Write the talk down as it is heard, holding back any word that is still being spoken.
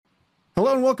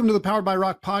Hello and welcome to the Powered by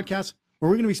Rock podcast, where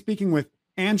we're going to be speaking with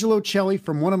Angelo Celli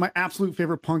from one of my absolute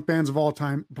favorite punk bands of all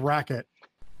time, Bracket.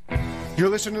 You're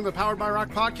listening to the Powered by Rock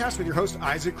podcast with your host,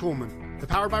 Isaac Kuhlman. The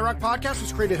Powered by Rock podcast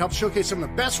was created to help showcase some of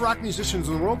the best rock musicians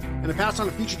in the world and to pass on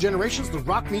to future generations the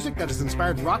rock music that has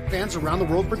inspired rock fans around the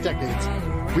world for decades.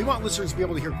 We want listeners to be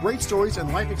able to hear great stories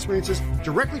and life experiences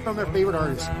directly from their favorite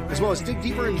artists, as well as dig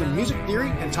deeper into music theory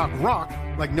and talk rock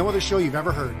like no other show you've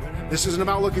ever heard. This isn't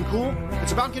about looking cool,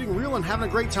 it's about getting real and having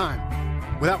a great time.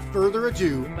 Without further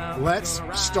ado, let's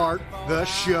start the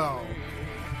show.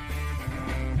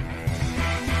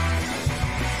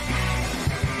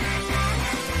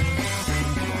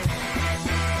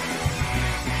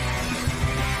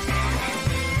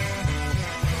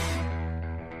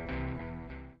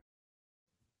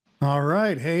 All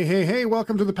right. Hey.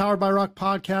 Welcome to the Powered by Rock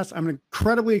podcast. I'm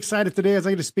incredibly excited today as I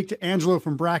get to speak to Angelo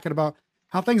from Bracket about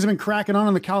how things have been cracking on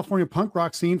in the California punk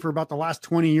rock scene for about the last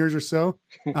 20 years or so,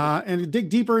 and to dig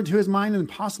deeper into his mind than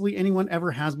possibly anyone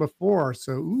ever has before.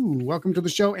 So, welcome to the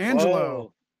show,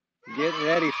 Angelo. Whoa. Getting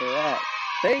ready for that.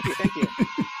 Thank you.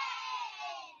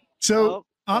 So,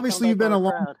 obviously, you've been a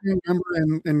long-time member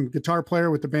and guitar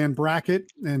player with the band Bracket,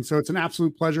 and so it's an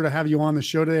absolute pleasure to have you on the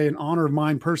show today, an honor of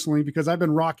mine personally, because I've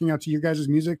been rocking out to your guys'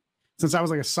 music since I was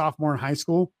like a sophomore in high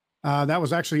school. That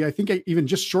was actually, I think, even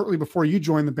just shortly before you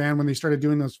joined the band when they started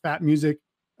doing those Fat Music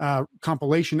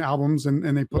compilation albums,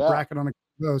 and they put Bracket on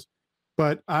those.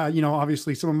 But,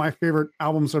 obviously, some of my favorite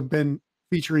albums have been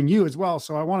featuring you as well.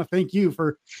 So I want to thank you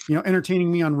for,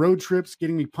 entertaining me on road trips,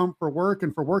 getting me pumped for work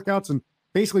and for workouts, and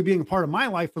basically being a part of my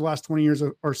life for the last 20 years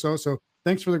or so. So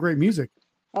thanks for the great music.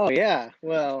 Oh yeah.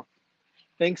 Well,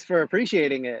 thanks for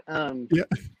appreciating it.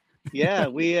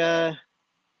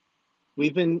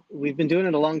 We've been doing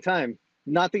it a long time.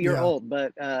 Not that you're old,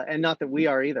 but, and not that we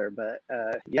are either, but,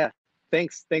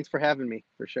 thanks for having me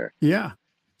for sure. Yeah.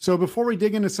 So before we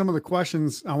dig into some of the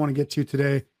questions I want to get to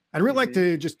today, I'd really like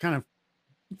to just kind of,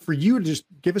 for you to just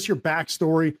give us your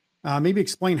backstory, maybe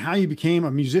explain how you became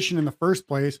a musician in the first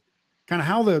place, kind of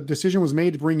how the decision was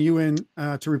made to bring you in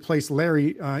to replace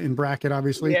Larry in Bracket,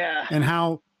 obviously, and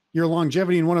how your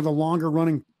longevity in one of the longer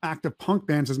running active punk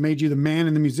bands has made you the man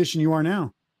and the musician you are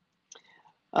now.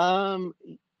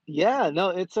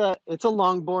 It's a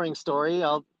long, boring story.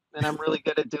 And I'm really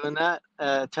good at doing that,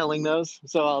 telling those.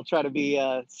 So I'll try to be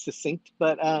succinct.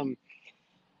 But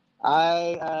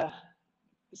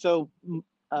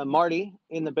Marty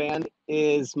in the band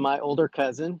is my older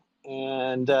cousin,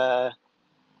 and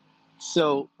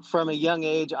so from a young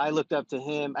age, I looked up to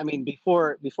him. I mean,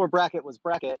 before Bracket was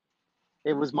Bracket,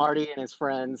 it was Marty and his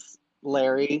friends,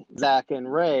 Larry, Zach,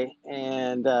 and Ray.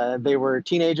 And they were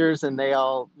teenagers and they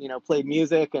all, played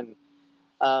music. And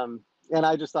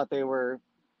I just thought they were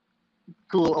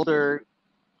cool older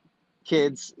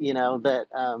kids, that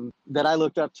I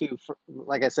looked up to, for,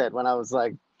 like I said, when I was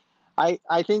like,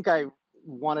 I think I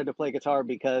wanted to play guitar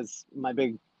because my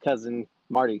big cousin,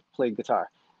 Marty, played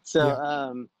guitar.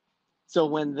 So, So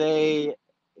when they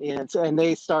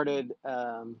started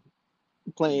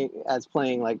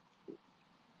playing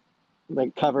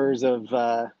like covers of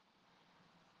I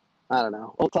don't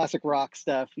know, old classic rock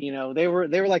stuff, they were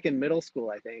like in middle school,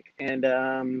 I think, and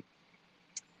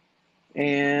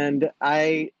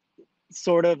I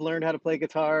sort of learned how to play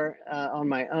guitar on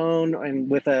my own, and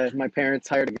with my parents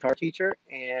hired a guitar teacher,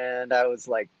 and I was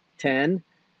like 10,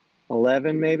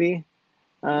 11 maybe.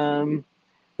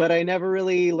 But I never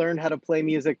really learned how to play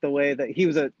music the way that he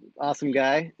was an awesome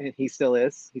guy, and he still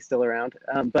is. He's still around.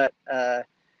 But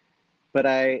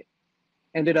I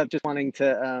ended up just wanting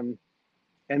to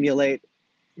emulate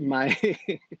my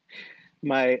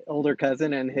my older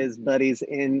cousin and his buddies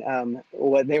in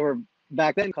what they were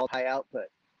back then called high output.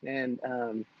 And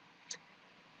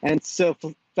so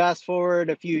fast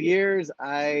forward a few years,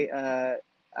 I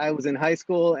was in high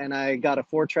school and I got a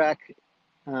 4-track.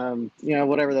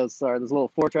 Whatever those are, those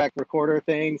little 4-track recorder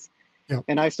things. Yep.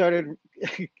 And I started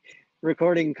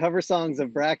recording cover songs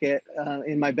of Bracket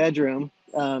in my bedroom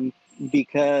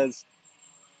because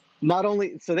not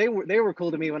only, so they were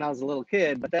cool to me when I was a little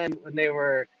kid, but then when they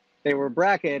were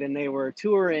Bracket and they were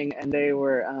touring and they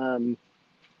were,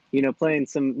 playing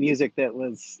some music that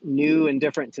was new and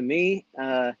different to me.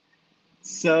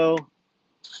 So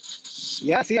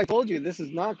yeah, see, I told you, this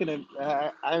is not going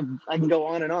to, I can go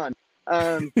on and on.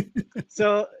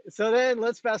 So then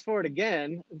let's fast forward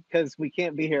again, because we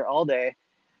can't be here all day.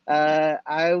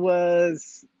 I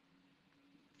was,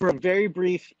 for a very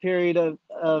brief period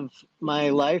of my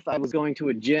life, I was going to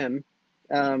a gym,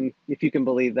 if you can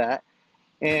believe that.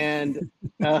 And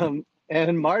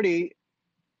Marty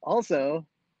also,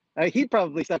 he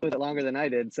probably stuck with it longer than I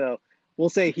did. So we'll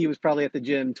say he was probably at the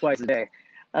gym twice a day.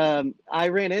 I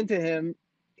ran into him,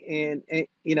 and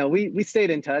you know, we stayed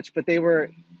in touch, but they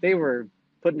were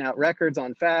putting out records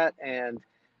on Fat, and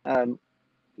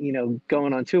you know,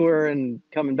 going on tour and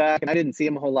coming back, and I didn't see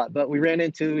him a whole lot, but we ran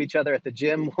into each other at the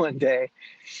gym one day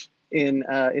in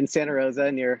Santa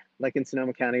Rosa, near, like, in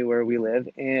Sonoma County where we live,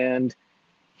 and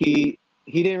he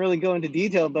didn't really go into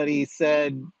detail, but he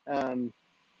said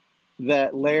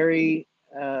that Larry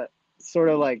sort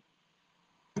of, like,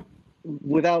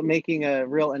 without making a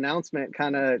real announcement,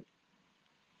 kind of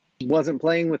wasn't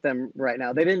playing with them right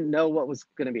now. They didn't know what was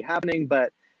going to be happening,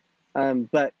 but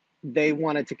they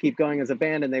wanted to keep going as a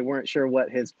band, and they weren't sure what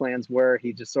his plans were.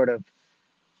 He just sort of,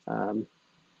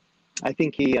 I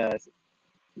think he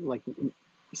like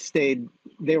stayed.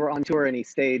 They were on tour, and he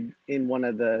stayed in one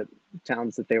of the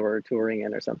towns that they were touring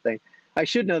in or something. I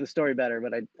should know the story better,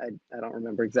 but I don't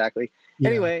remember exactly. Yeah.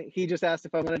 Anyway, he just asked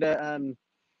if I wanted to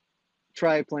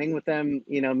try playing with them,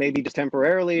 you know, maybe just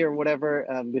temporarily or whatever,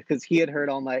 because he had heard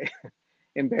all my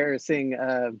embarrassing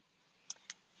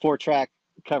 4-track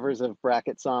covers of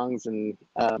Bracket songs, and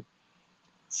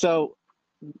so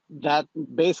that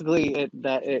basically it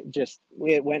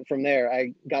went from there.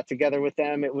 I got together with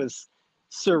them. It was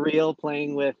surreal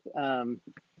playing with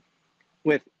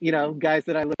you know, guys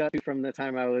that I looked up to from the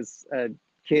time I was a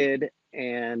kid,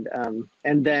 and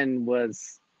then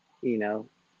was, you know,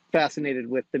 fascinated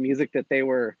with the music that they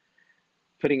were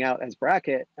putting out as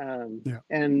Bracket.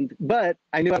 But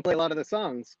I knew I'd play a lot of the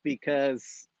songs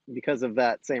because of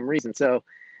that same reason. So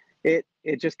it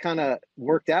just kind of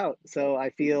worked out. So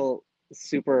I feel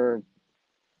super,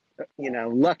 you know,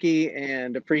 lucky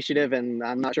and appreciative, and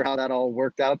I'm not sure how that all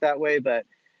worked out that way, but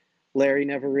Larry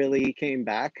never really came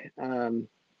back. And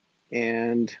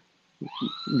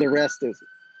the rest is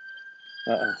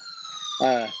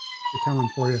they're coming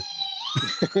for you.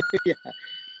 Yeah,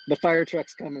 the fire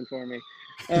truck's coming for me.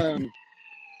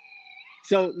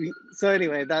 So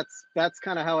anyway, that's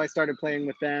kind of how I started playing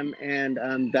with them, and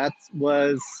that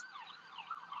was,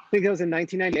 I think it was in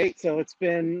 1998. So it's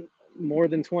been more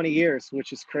than 20 years,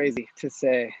 which is crazy to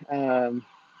say.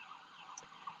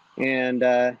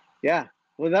 Yeah.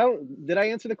 Well, did I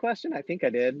answer the question? I think I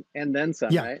did, and then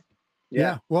some. Yeah. Right?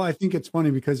 Yeah. Well, I think it's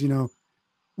funny because, you know,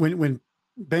 when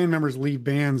band members leave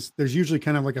bands, there's usually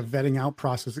kind of like a vetting out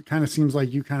process. It kind of seems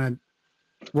like you kind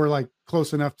of were like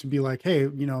close enough to be like, hey,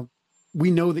 you know,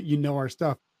 we know that you know our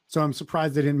stuff. So I'm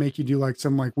surprised they didn't make you do like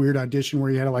some like weird audition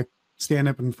where you had to like stand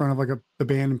up in front of like the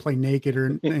band and play naked,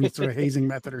 or any sort of hazing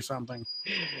method or something.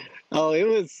 Oh,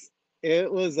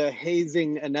 it was a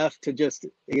hazing enough to just,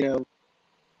 you know,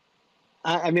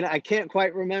 I mean, I can't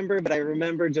quite remember, but I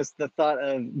remember just the thought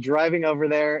of driving over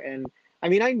there. And I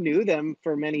mean, I knew them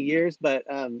for many years, but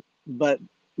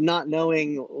not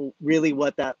knowing really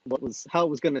how it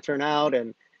was going to turn out.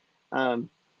 And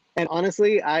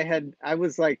honestly, I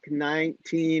was like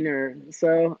 19 or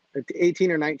so,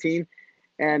 18 or 19,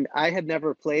 and I had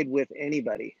never played with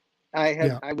anybody. I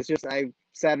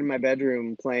sat in my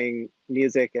bedroom playing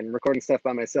music and recording stuff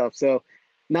by myself. So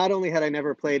not only had I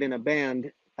never played in a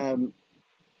band,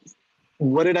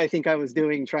 what did I think I was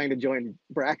doing trying to join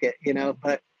Bracket, you know,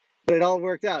 but it all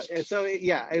worked out. And so,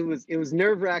 it was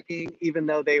nerve-wracking, even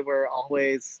though they were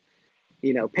always,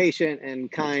 you know, patient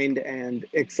and kind and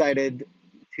excited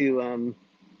to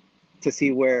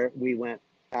see where we went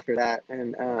after that.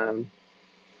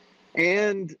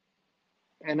 And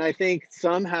I think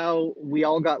somehow we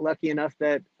all got lucky enough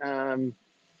that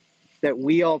that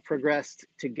we all progressed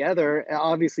together. It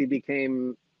obviously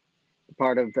became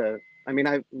part of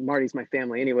Marty's my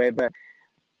family anyway, but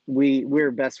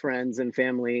we're best friends and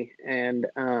family, and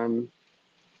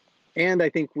I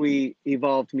think we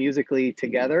evolved musically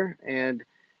together. And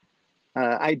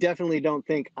I definitely don't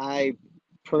think I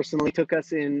personally took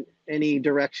us in any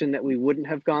direction that we wouldn't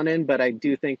have gone in, but I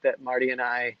do think that Marty and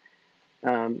I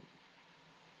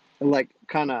like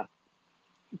kind of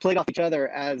played off each other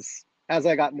as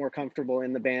I got more comfortable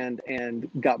in the band and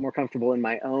got more comfortable in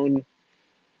my own,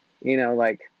 you know,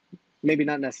 like maybe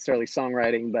not necessarily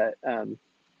songwriting, but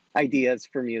ideas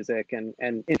for music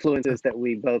and influences that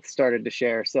we both started to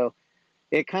share. So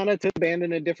it kind of took the band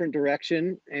in a different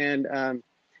direction. And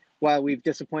while we've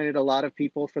disappointed a lot of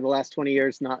people for the last 20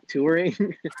 years not touring,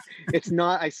 it's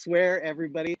not, I swear,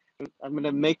 everybody, I'm going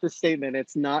to make this statement.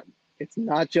 It's not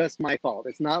just my fault.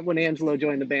 It's not when Angelo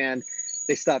joined the band,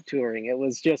 they stopped touring. It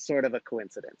was just sort of a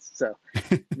coincidence. So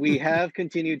we have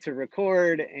continued to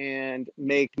record and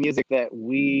make music that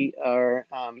we are,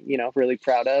 you know, really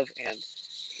proud of.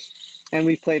 And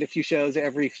we've played a few shows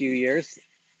every few years.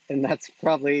 And that's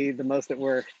probably the most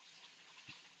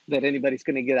that anybody's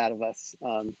going to get out of us.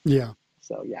 Yeah.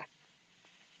 So, yeah.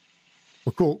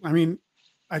 Well, cool. I mean,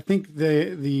 I think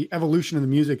the evolution of the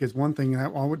music is one thing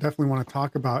that I would definitely want to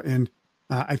talk about, and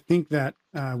I think that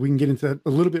we can get into that a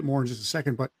little bit more in just a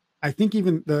second. But I think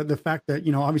even the fact that,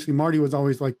 you know, obviously Marty was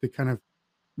always like the kind of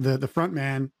the front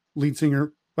man, lead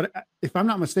singer. But if I'm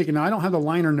not mistaken, now I don't have the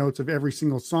liner notes of every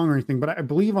single song or anything, but I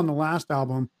believe on the last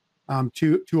album,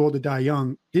 Too Old to Die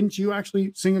Young, didn't you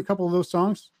actually sing a couple of those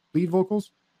songs, lead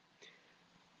vocals?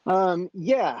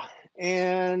 Yeah,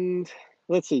 and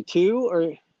let's see, two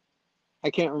or I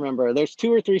can't remember. There's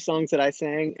two or three songs that I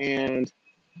sang,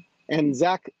 and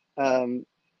Zach sang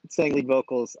lead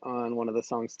vocals on one of the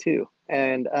songs too.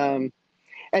 And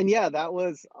yeah, that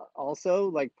was also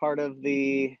like part of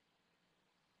the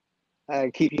I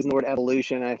keep using the word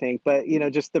evolution, I think, but you know,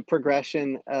 just the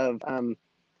progression of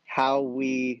how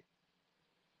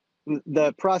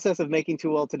the process of making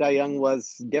Too Old to Die Young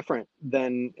was different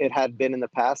than it had been in the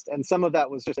past, and some of that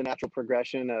was just a natural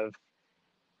progression of,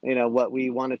 you know, what we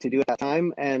wanted to do at that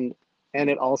time, and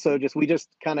it also just we just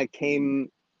kind of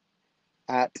came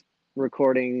at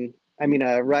recording,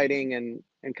 writing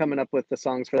and coming up with the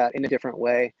songs for that in a different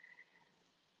way,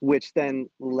 which then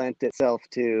lent itself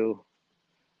to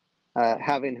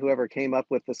having whoever came up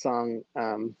with the song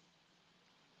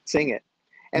sing it.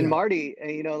 And Marty,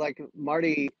 you know, like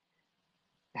Marty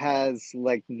has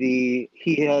like he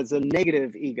has a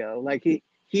negative ego. Like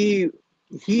he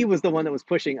was the one that was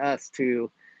pushing us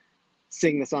to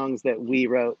sing the songs that we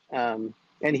wrote.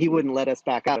 And he wouldn't let us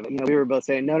back out of it. You know, we were both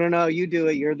saying, no, you do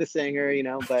it. You're the singer, you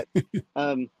know, but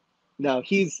no,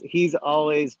 he's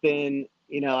always been,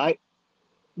 you know,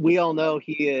 we all know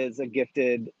he is a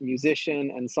gifted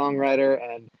musician and songwriter,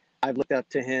 and I've looked up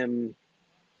to him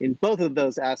in both of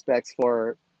those aspects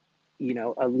for, you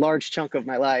know, a large chunk of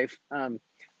my life,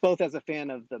 both as a fan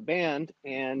of the band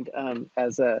and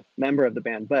as a member of the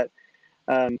band. But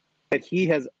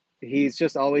he's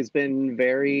just always been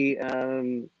very,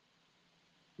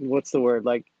 what's the word?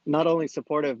 Like not only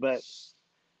supportive, but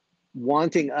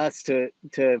wanting us to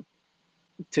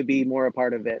be more a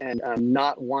part of it, and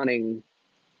not wanting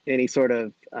any sort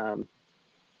of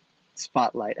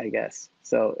spotlight, I guess.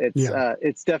 So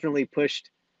it's definitely pushed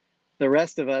the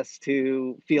rest of us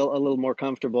to feel a little more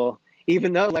comfortable,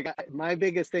 even though like my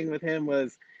biggest thing with him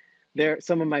was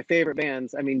some of my favorite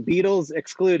bands, I mean, Beatles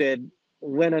excluded,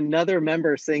 when another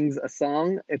member sings a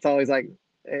song, it's always like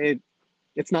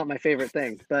it's not my favorite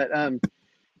thing,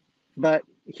 but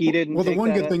he didn't. Well, the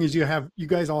one good thing is you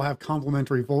guys all have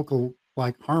complementary vocal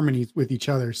like harmonies with each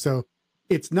other, so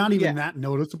it's not even that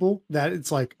noticeable that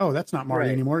it's like, oh, that's not Marty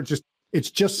anymore.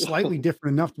 It's just slightly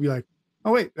different enough to be like,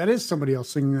 oh wait, that is somebody else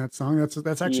singing that song.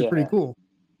 That's actually pretty cool.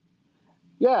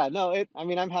 Yeah, no,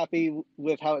 I'm happy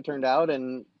with how it turned out,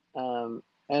 and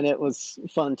it was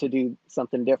fun to do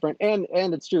something different. And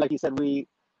it's true, like you said,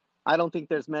 I don't think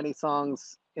there's many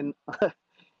songs in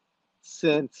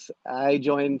since I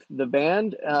joined the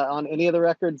band on any of the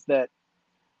records that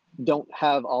don't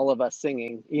have all of us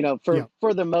singing. You know,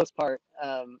 for the most part,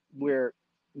 we're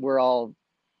all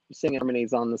singing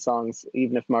harmonies on the songs,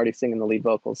 even if Marty's singing the lead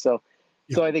vocals. So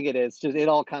I think it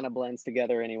all kind of blends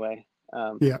together anyway.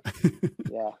 Yeah.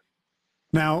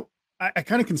 Now, I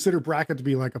kind of consider Bracket to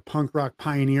be like a punk rock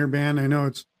pioneer band. I know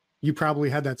you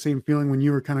probably had that same feeling when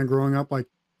you were kind of growing up, like,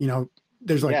 you know,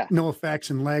 there's like No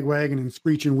Effects and Lagwagon and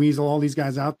Screech and Weasel, all these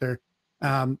guys out there.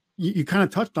 You kind of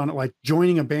touched on it, like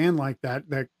joining a band like that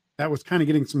was kind of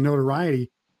getting some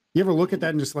notoriety. You ever look at that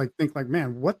and just like think like,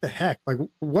 man, what the heck? Like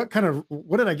what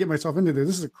did I get myself into?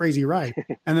 This is a crazy ride.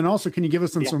 And then also, can you give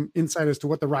us some insight as to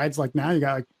what the ride's like now? You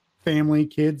got like family,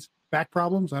 kids, back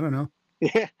problems? I don't know.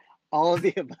 Yeah, all of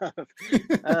the above.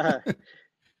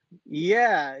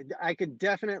 I could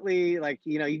definitely, like,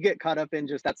 you know, you get caught up in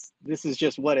this is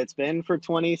just what it's been for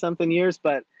 20 something years.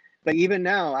 But even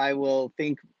now I will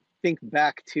think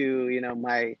back to, you know,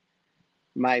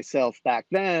 myself back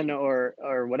then or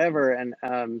whatever. And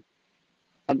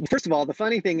first of all, the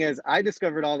funny thing is I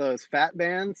discovered all those fat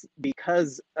bands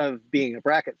because of being a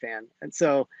Bracket fan. And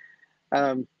so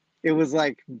it was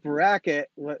like Bracket,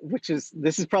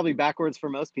 this is probably backwards for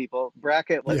most people.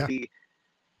 Bracket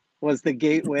was the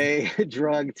gateway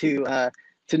drug to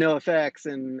No Effects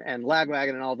and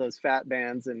Lagwagon and all those fat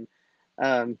bands. And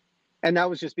that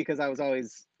was just because I was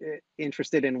always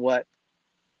interested in what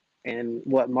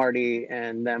Marty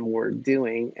and them were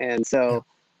doing. And so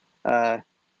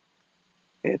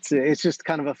it's just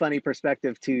kind of a funny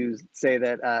perspective to say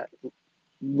that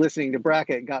listening to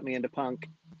Bracket got me into punk,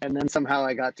 and then somehow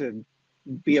I got to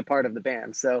be a part of the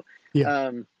band. So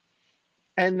and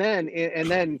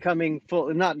then coming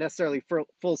not necessarily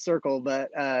full circle,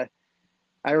 but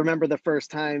I remember the first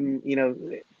time,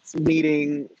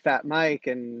 meeting Fat Mike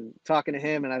and talking to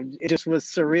him, and it just was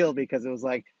surreal because it was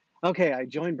like, okay, I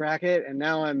joined Bracket, and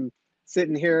now I'm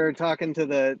sitting here talking to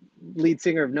the lead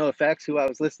singer of NoFX, who I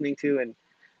was listening to, and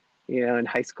in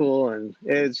high school, and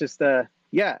it was just,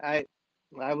 yeah,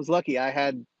 I was lucky. I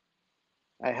had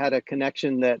a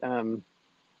connection that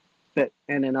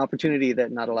and an opportunity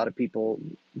that not a lot of people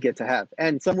get to have.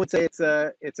 And some would say it's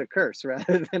a curse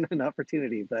rather than an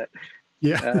opportunity, but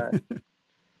yeah.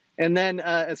 And then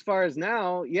as far as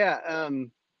now, yeah,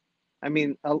 I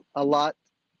mean, a lot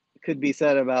could be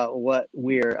said about what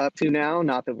we're up to now.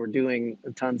 Not that we're doing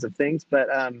tons of things, but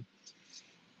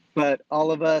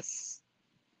all of us,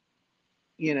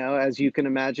 as you can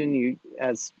imagine,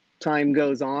 as time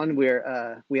goes on,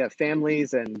 we have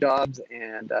families and jobs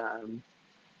and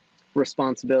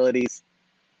responsibilities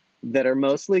that are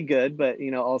mostly good, but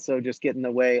also just get in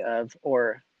the way of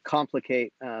or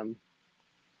complicate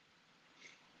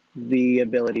the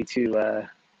ability to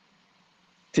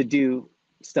do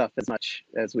stuff as much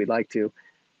as we'd like to.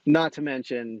 Not to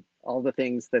mention all the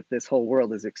things that this whole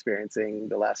world is experiencing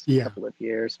the last couple of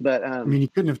years. But I mean, you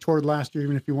couldn't have toured last year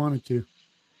even if you wanted to.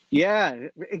 Yeah,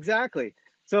 exactly.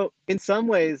 So in some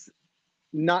ways,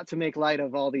 not to make light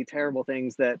of all the terrible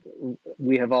things that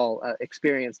we have all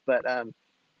experienced, but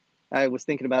I was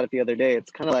thinking about it the other day.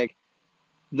 It's kind of like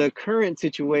the current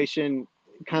situation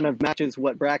kind of matches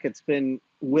what Bracket's been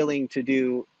willing to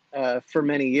do for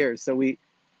many years. So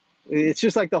it's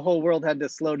just like the whole world had to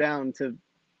slow down to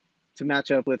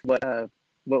match up with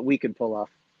what we could pull off.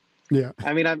 Yeah.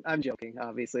 I mean, I'm joking,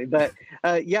 obviously, but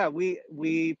yeah,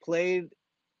 we played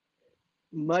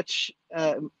much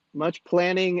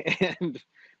planning and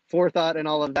forethought and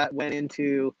all of that went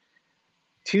into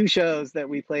 2 shows that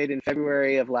we played in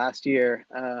February of last year.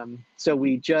 So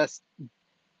we just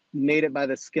made it by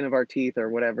the skin of our teeth, or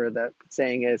whatever that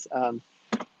saying is,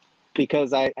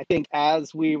 because I think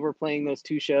as we were playing those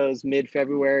 2 shows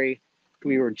mid-February,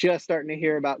 we were just starting to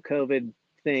hear about COVID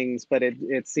things, but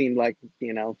it seemed like,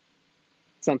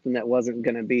 something that wasn't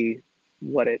going to be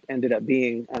what it ended up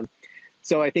being.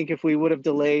 So I think if we would have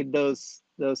delayed those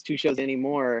 2 shows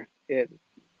anymore, it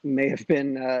may have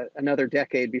been another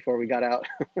decade before we got out.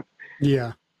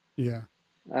 Yeah. Yeah.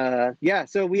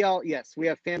 So we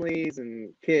have families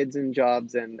and kids and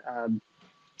jobs and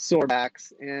sore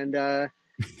backs, and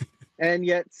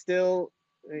yet still,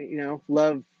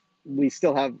 we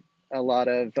still have a lot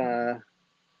of,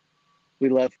 we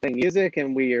love playing music,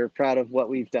 and we are proud of what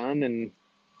we've done and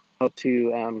hope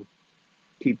to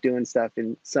keep doing stuff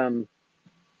in some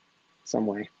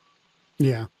way.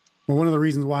 Yeah. Well, one of the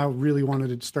reasons why I really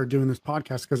wanted to start doing this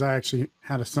podcast, because I actually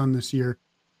had a son this year.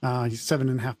 He's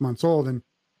 7.5 months old. And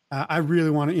I really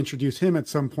want to introduce him at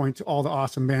some point to all the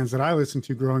awesome bands that I listened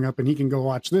to growing up. And he can go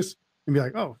watch this and be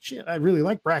like, oh shit, I really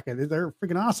like Bracket. They're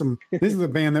freaking awesome. This is the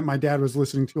band that my dad was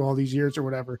listening to all these years or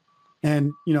whatever.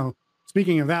 And,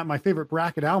 speaking of that, my favorite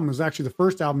Bracket album is actually the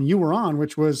first album you were on,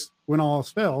 which was When All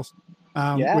Else Fails,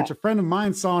 which a friend of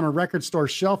mine saw on a record store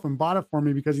shelf and bought it for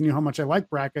me because he knew how much I like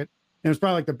Bracket. And it was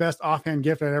probably like the best offhand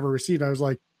gift I'd ever received. I was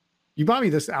like, you bought me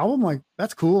this album? Like,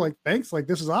 that's cool. Like, thanks. Like,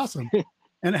 this is awesome.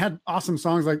 And it had awesome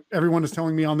songs. Like, everyone is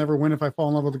telling me I'll never win if I fall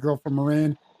in love with a girl from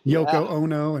Marin, Yoko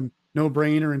Ono, and No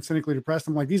Brainer, and Cynically Depressed.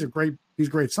 I'm like, these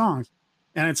great songs.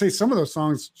 And I'd say some of those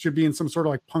songs should be in some sort of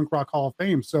like punk rock hall of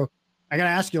fame. So I got to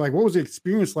ask you, like, what was the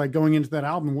experience like going into that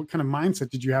album? What kind of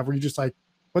mindset did you have? Were you just like,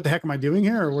 what the heck am I doing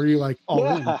here? Or were you like all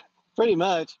in? Pretty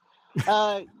much.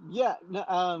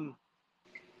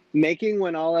 Making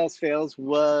When All Else Fails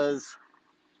was,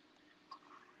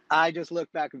 I just look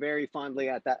back very fondly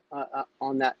at that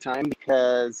on that time,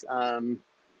 because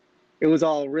it was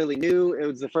all really new. It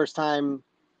was the first time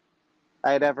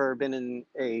I had ever been in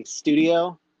a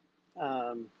studio.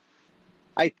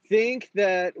 I think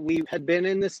that we had been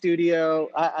in the studio.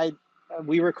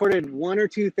 We recorded 1 or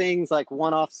 2 things, like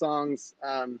one-off songs,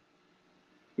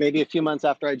 maybe a few months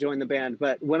after I joined the band.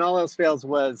 But When All Else Fails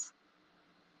was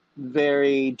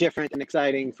very different and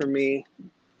exciting for me,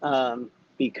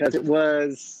 because it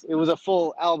was a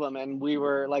full album, and we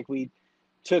were like, we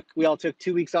all took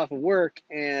 2 weeks off of work,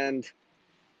 and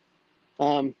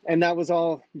that was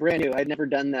all brand new. I'd never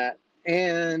done that,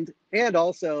 and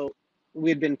also we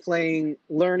had been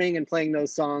learning and playing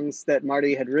those songs that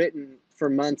Marty had written for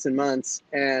months and months,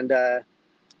 and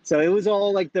so it was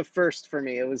all like the first for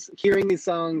me. It was hearing these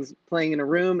songs, playing in a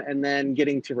room, and then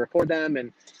getting to record them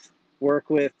and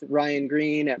work with Ryan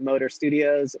Green at Motor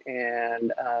Studios,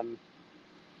 and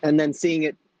then seeing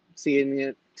it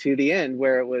to the end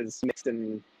where it was mixed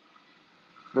and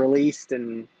released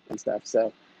and stuff.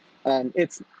 So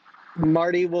it's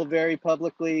Marty will very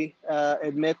publicly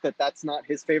admit that that's not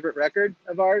his favorite record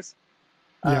of ours.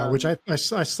 Yeah, which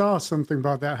I saw something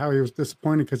about that, how he was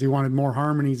disappointed because he wanted more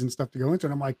harmonies and stuff to go into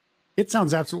it. I'm like, it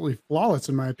sounds absolutely flawless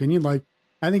in my opinion. Like,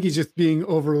 I think he's just being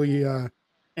overly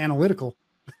analytical.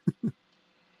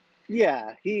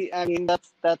 Yeah, I mean,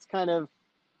 that's kind of,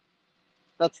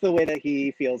 that's the way that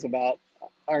he feels about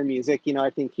our music. You know, I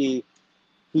think he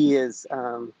is,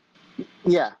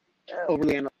 yeah,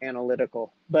 overly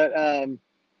analytical. But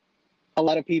a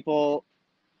lot of people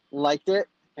liked it,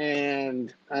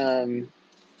 and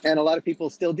a lot of people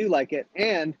still do like it.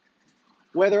 And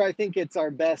whether I think it's our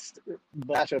best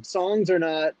batch of songs or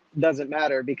not doesn't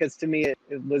matter, because to me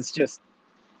it was just,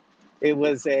 it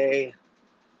was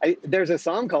there's a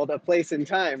song called "A Place in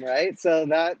Time," right? So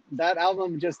that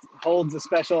album just holds a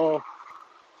special.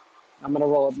 I'm gonna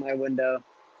roll up my window.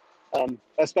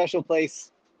 A special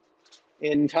place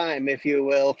in time, if you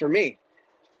will, for me,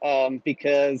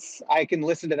 because I can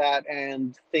listen to that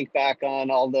and think back on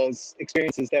all those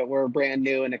experiences that were brand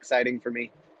new and exciting for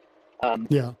me.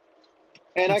 Yeah.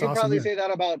 And I can awesome, probably yeah. say that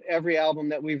about every album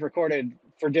that we've recorded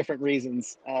for different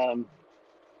reasons. So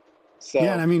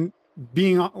Yeah, and I mean,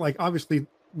 being like, obviously,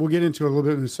 we'll get into it a little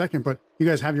bit in a second, but you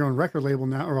guys have your own record label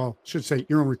now, or I should say,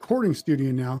 your own recording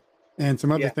studio now, and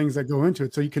some other yeah, things that go into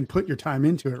it, so you can put your time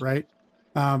into it, right?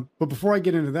 But before I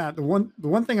get into that, the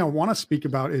one thing I want to speak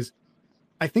about is,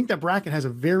 I think that Bracket has a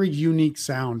very unique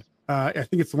sound. I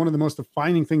think it's one of the most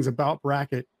defining things about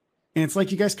Bracket, and it's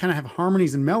like you guys kind of have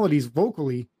harmonies and melodies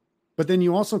vocally, but then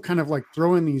you also kind of like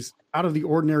throw in these out of the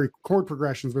ordinary chord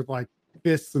progressions with like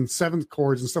fifths and seventh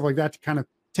chords and stuff like that to kind of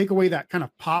take away that kind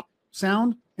of pop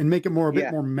sound and make it more a bit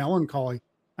yeah, more melancholy.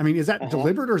 I mean, is that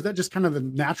deliberate, or is that just kind of the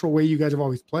natural way you guys have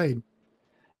always played?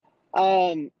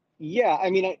 yeah. I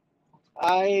mean,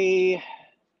 I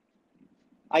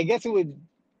I guess it would,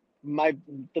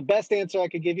 the best answer I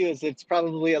could give you is it's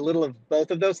probably a little of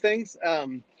both of those things.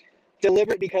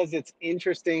 Deliberate because it's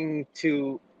interesting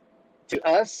to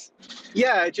us.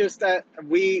 Yeah, just that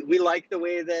we like the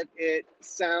way that it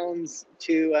sounds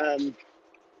to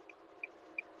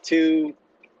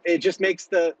it just makes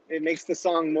the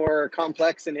song more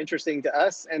complex and interesting to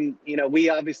us. And you know, we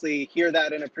obviously hear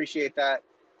that and appreciate that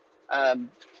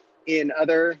in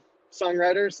other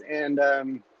songwriters.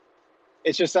 And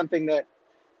it's just something that,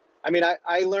 I mean,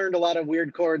 I learned a lot of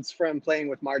weird chords from playing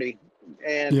with Marty,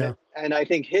 and Yeah, I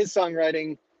think his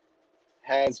songwriting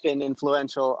has been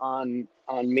influential on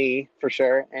me for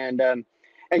sure. And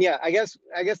yeah, I guess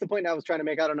the point I was trying to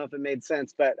make, I don't know if it made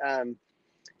sense, but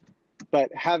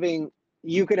having,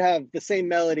 you could have the same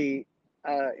melody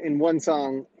in one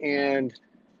song and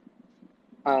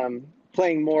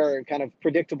playing more kind of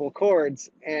predictable chords,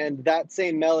 and that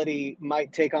same melody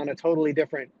might take on a totally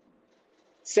different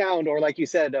sound, or like you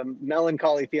said, a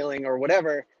melancholy feeling or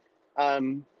whatever,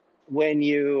 when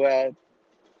you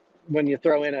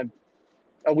throw in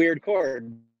a weird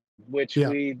chord, which yeah,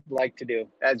 we like to do,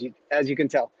 as you can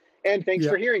tell. And thanks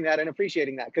yeah. for hearing that and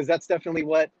appreciating that, because that's definitely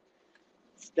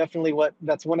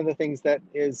that's one of the things that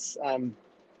is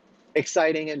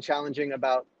exciting and challenging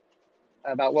about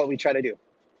what we try to do.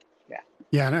 Yeah.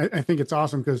 Yeah, and I think it's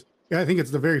awesome because I think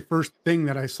it's the very first thing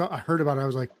that I heard about it. I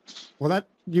was like, well, that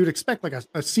you'd expect like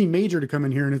a C major to come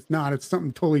in here, and it's not. It's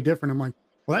something totally different. I'm like,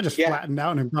 well, that just Yeah. flattened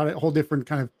out and brought a whole different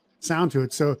kind of sound to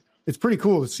it. So it's pretty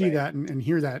cool to see Right. that and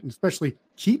hear that, and especially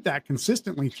keep that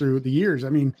consistently through the years. I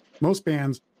mean, most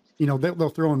bands, you know, they'll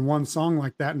throw in one song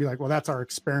like that and be like, well, that's our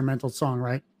experimental song,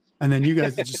 right? And then you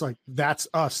guys are just like, that's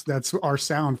us. That's our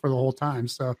sound for the whole time.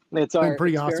 So It's it's been our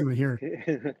pretty awesome to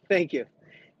hear. Thank you.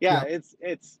 Yeah, Yeah.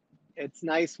 it's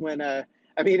nice when I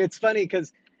mean, it's funny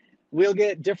because we'll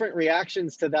get different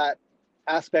reactions to that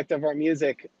aspect of our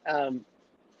music, and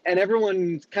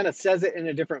everyone kind of says it in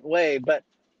a different way, but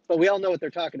we all know what they're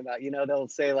talking about. You know, they'll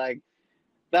say like,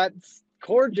 that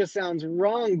chord just sounds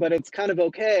wrong, but it's kind of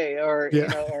okay, or you Yeah.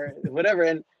 know, or whatever.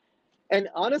 And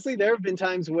honestly, there have been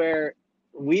times where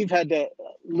we've had to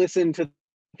listen to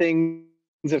things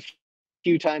a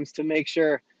few times to make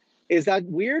sure, is that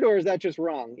weird or is that just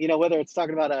wrong? You know, whether it's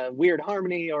talking about a weird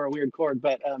harmony or a weird chord.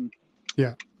 But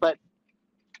Yeah. but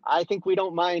I think we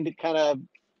don't mind kind of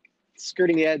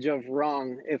skirting the edge of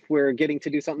wrong if we're getting to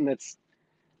do something that's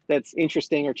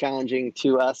interesting or challenging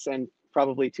to us and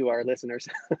probably to our listeners.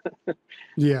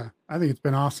 Yeah, I think it's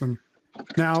been awesome.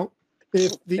 Now,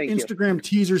 if the Thank you. Instagram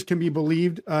teasers can be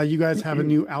believed, you guys have a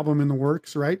new album in the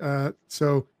works, right?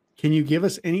 So can you give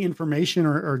us any information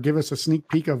or give us a sneak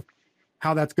peek of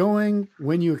how that's going,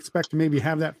 when you expect to maybe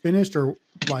have that finished, or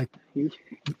like the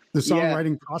Yeah.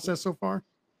 songwriting process so far?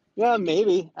 Well,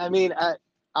 maybe. I mean,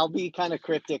 I'll be kind of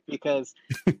cryptic because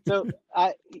so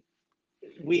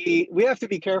we have to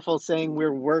be careful saying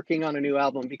we're working on a new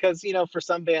album, because, you know, for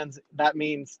some bands that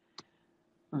means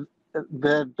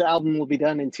the album will be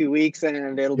done in 2 weeks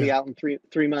and it'll be out in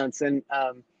three months. And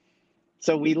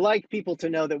so we like people to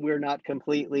know that we're not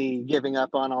completely giving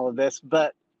up on all of this,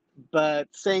 but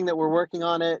saying that we're working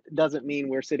on it doesn't mean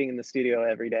we're sitting in the studio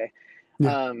every day.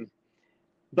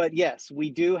 But yes, we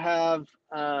do have,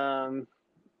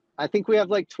 I think we have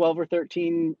like 12 or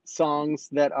 13 songs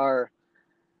that are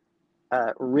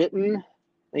written,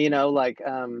 you know, like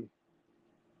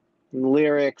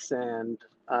lyrics and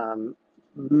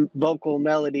vocal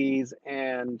melodies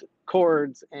and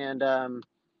chords, and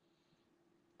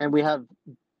we have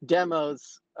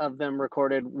demos of them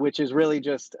recorded, which is really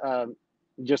just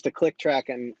a click track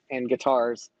and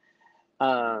guitars.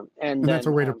 And then, that's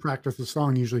a way to practice the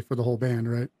song usually for the whole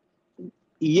band, right?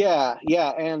 Yeah.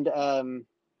 And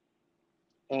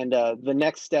the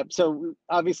next step. So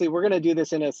obviously we're going to do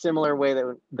this in a similar way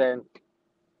than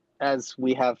as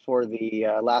we have for the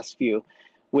last few,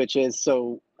 which is,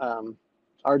 so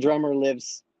our drummer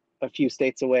lives a few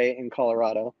states away in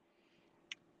Colorado,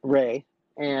 Ray.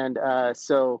 And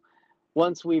so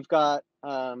once we've got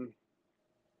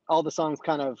all the songs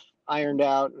kind of ironed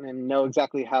out and know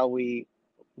exactly how we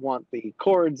want the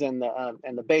chords and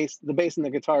the bass and the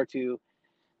guitar to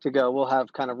go, we'll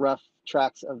have kind of rough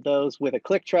tracks of those with a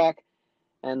click track,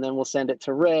 and then we'll send it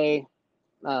to Ray,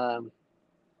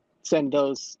 send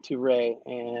those to Ray,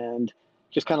 and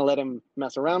just kind of let him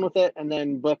mess around with it, and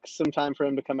then book some time for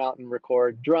him to come out and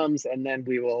record drums, and then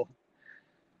we will,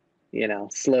 you know,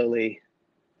 slowly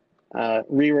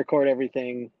re-record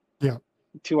everything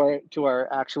to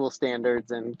our actual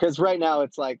standards. And because right now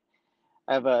it's like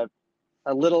I have a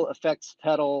little effects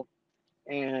pedal,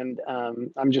 and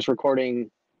I'm just recording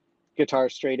guitar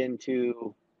straight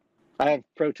into, I have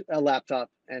a laptop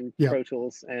and Pro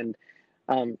Tools, and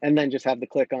then just have the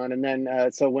click on. And then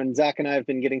so when Zach and I have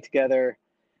been getting together,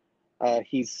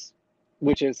 it's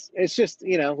just,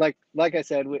 you know, like I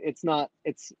said,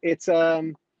 it's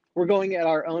we're going at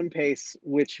our own pace,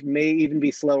 which may even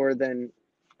be slower than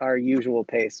our usual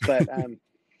pace. But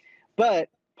but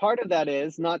part of that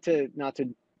is not to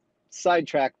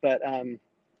sidetrack, but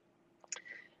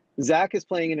Zach is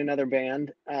playing in another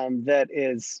band that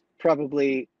is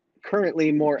probably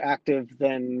currently more active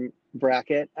than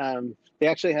Bracket. They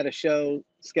actually had a show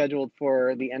scheduled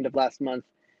for the end of last month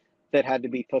that had to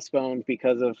be postponed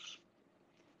because of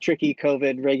tricky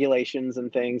COVID regulations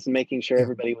and things, and making sure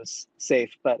everybody was safe.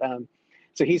 But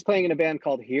so he's playing in a band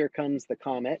called Here Comes the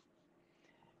Comet,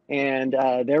 and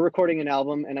they're recording an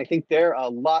album, and I think they're a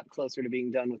lot closer to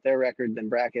being done with their record than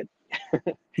Bracket.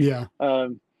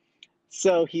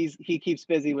 So he keeps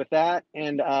busy with that,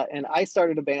 and I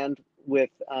started a band with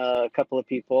a couple of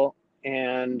people,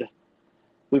 and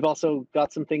we've also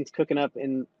got some things cooking up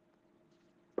in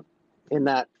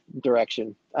that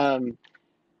direction.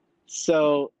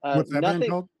 So what's that band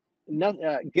called?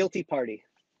 Guilty Party.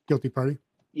 Guilty Party.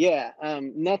 Yeah.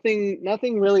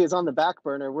 Nothing really is on the back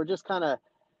burner. We're just kind of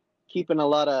keeping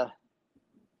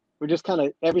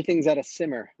everything's at a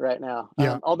simmer right now.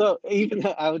 Although even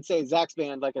I would say Zach's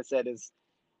band, like I said,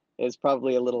 is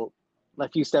probably a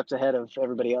few steps ahead of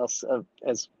everybody else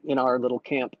as in our little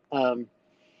camp.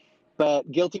 But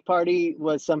Guilty Party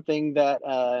was something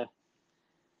that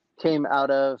came out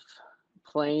of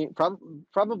playing,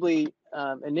 probably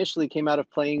initially came out of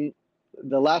playing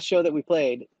the last show that we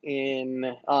played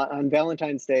on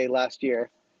Valentine's Day last year.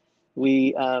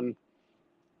 We kind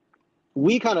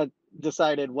of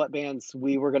decided what bands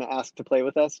we were going to ask to play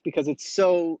with us, because it's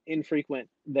so infrequent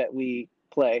that we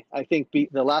play. I think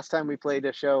the last time we played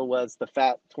a show was the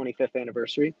Fat 25th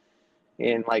anniversary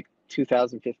in like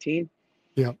 2015.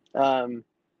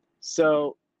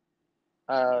 So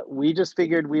we just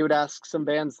figured we would ask some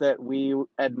bands that we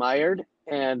admired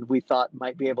and we thought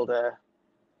might be able to,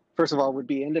 first of all, would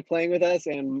be into playing with us,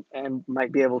 and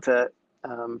might be able to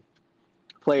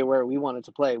play where we wanted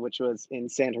to play, which was in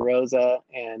Santa Rosa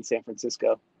and San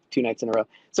Francisco 2 nights in a row.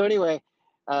 So anyway,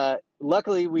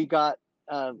 luckily we got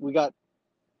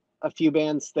a few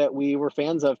bands that we were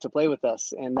fans of to play with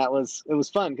us, and it was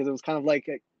fun, because it was kind of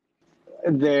like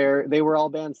they were all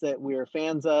bands that we were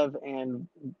fans of, and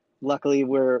luckily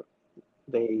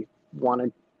they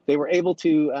were able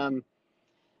to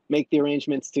make the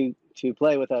arrangements to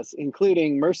play with us,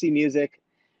 including Mercy Music,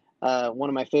 one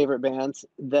of my favorite bands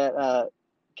that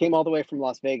came all the way from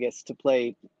Las Vegas to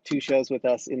play 2 shows with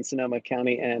us in Sonoma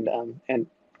County and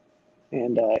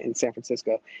in San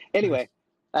Francisco. Anyway,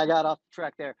 I got off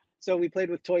track there. So we played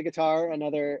with Toy Guitar,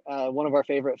 another one of our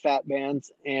favorite Fat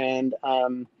bands, and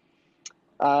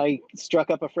I struck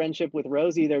up a friendship with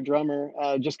Rosie, their drummer.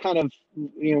 Just kind of,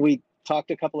 we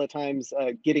talked a couple of times,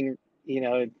 getting,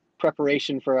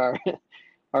 preparation for our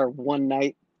our one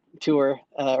night tour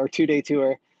or 2-day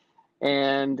tour.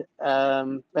 And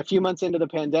a few months into the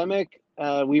pandemic,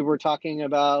 we were talking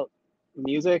about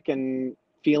music and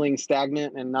feeling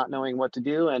stagnant and not knowing what to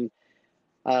do. And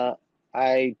I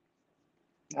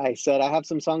said, I have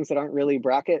some songs that aren't really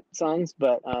bracket songs,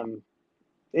 but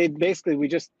we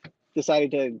just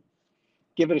decided to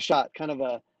give it a shot, kind of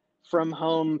a from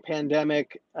home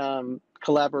pandemic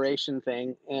collaboration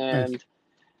thing. And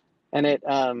it,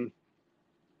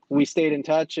 we stayed in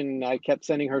touch, and I kept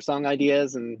sending her song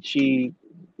ideas, and she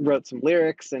wrote some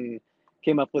lyrics and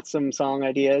came up with some song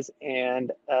ideas.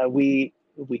 And we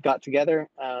got together,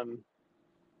 I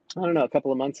don't know, a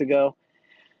couple of months ago,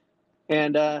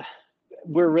 and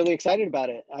we're really excited about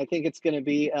it. I think it's going to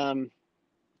be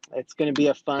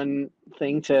a fun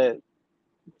thing to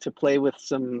play with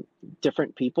some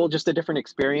different people, just a different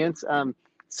experience.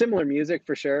 Similar music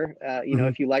for sure.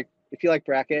 If you like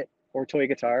bracket or toy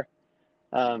guitar,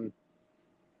 I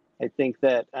think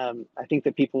that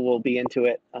people will be into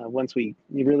it once you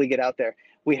really get out there.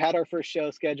 We had our first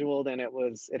show scheduled, and it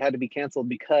had to be canceled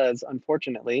because,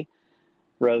 unfortunately,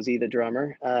 Rosie, the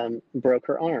drummer, broke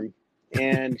her arm,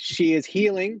 and she is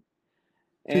healing.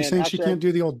 So you're saying she can't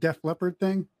do the old Def Leppard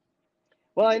thing?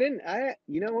 Well,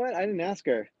 you know what? I didn't ask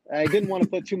her. I didn't want to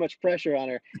put too much pressure on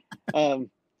her.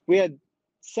 We had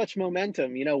such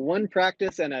momentum, one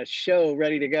practice and a show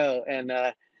ready to go. And,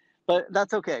 but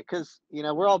that's okay, because,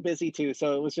 we're all busy too.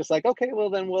 So it was just like, okay, well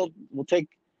then we'll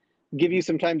give you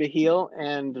some time to heal,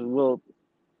 and we'll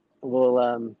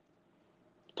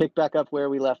pick back up where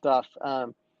we left off.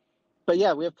 But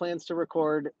yeah, we have plans to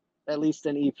record at least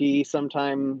an EP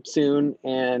sometime soon.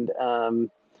 And,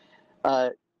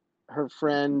 her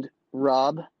friend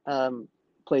Rob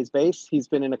plays bass. He's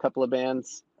been in a couple of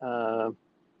bands. Oh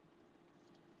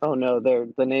no,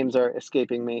 the names are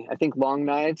escaping me. I think Long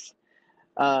Knives.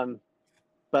 But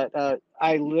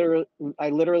I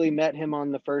literally met him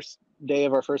on the first day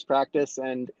of our first practice,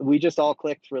 and we just all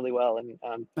clicked really well. And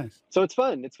nice. So it's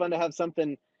fun. It's fun to have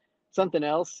something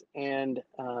else. And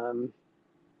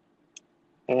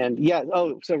yeah.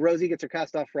 Oh, so Rosie gets her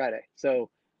cast off Friday. So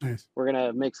nice. We're going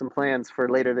to make some plans for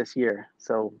later this year.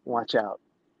 So watch out.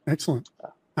 Excellent.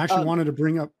 I actually wanted to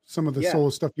bring up some of the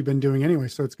solo stuff you've been doing anyway.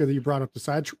 So it's good that you brought up the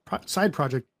side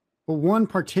project. But one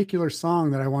particular song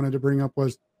that I wanted to bring up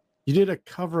was you did a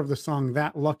cover of the song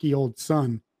That Lucky Old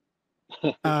Sun.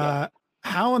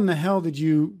 How in the hell did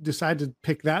you decide to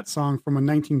pick that song from a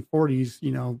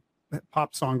 1940s,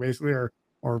 pop song basically,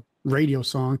 or radio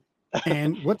song?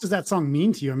 And what does that song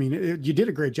mean to you? I mean, you did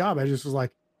a great job. I just was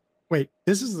like, wait,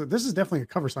 this is definitely a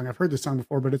cover song. I've heard this song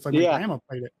before, but it's like my grandma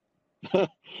played it.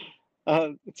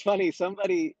 It's funny.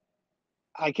 Somebody,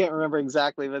 I can't remember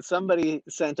exactly, but somebody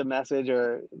sent a message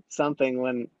or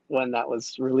something when that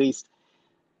was released,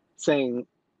 saying,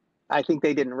 I think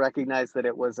they didn't recognize that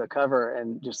it was a cover,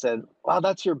 and just said, "Wow,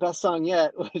 that's your best song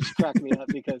yet," which cracked me up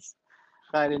because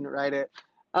I didn't write it.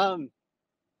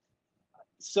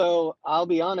 So I'll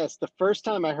be honest. The first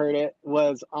time I heard it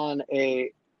was on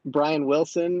a Brian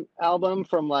Wilson album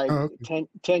from like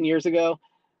 10 years ago.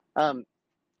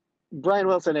 Brian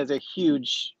Wilson is a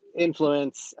huge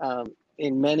influence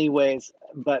in many ways,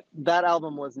 but that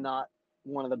album was not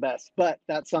one of the best. But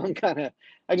that song I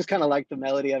just kind of liked the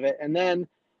melody of it. And then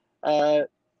I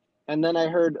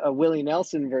heard a Willie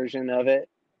Nelson version of it,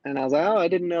 and I was like, oh, I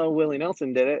didn't know Willie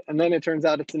Nelson did it. And then it turns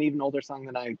out it's an even older song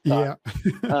than I thought. Yeah, I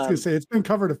was gonna say it's been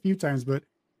covered a few times, but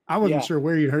I wasn't sure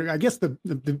where you heard it. I guess the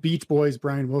Beach Boys,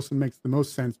 Brian Wilson makes the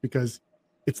most sense because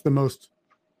it's the most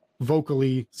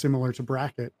vocally similar to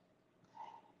Bracket.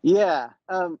 Yeah.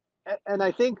 And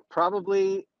I think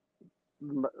probably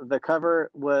the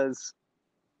cover was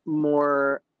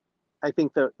more, I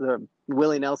think the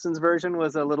Willie Nelson's version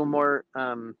was a little more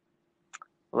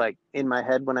like in my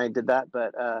head when I did that,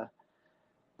 but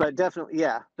definitely,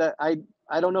 yeah, that I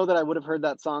don't know that I would have heard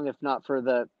that song if not for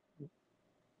the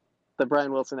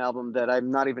Brian Wilson album that I'm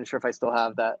not even sure if I still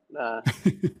have that.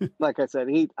 Like I said,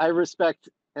 I respect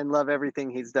and love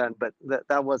everything he's done, but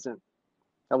that wasn't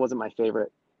my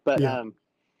favorite. But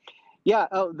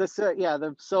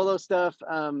the solo stuff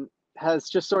has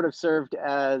just sort of served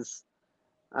as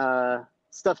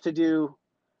stuff to do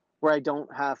where I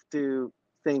don't have to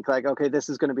think like, okay, this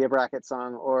is going to be a Bracket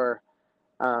song, or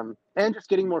and just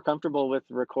getting more comfortable with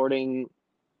recording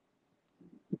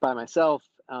by myself,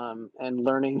 and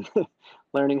learning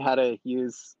how to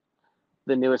use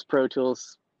the newest Pro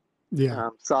Tools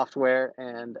software.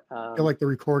 And I feel like the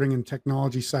recording and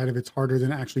technology side of it's harder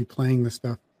than actually playing the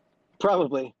stuff.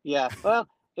 Probably, yeah. Well,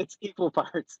 it's equal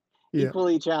parts, Yeah.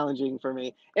 equally challenging for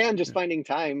me, and just Yeah. finding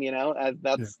time. Yeah.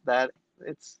 That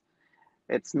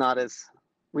it's not as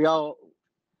we all.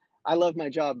 I love my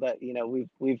job, but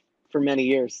we've for many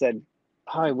years said,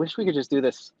 "Oh, I wish we could just do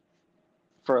this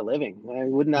for a living. Yeah.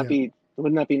 Wouldn't that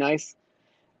be nice?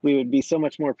 We would be so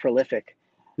much more prolific."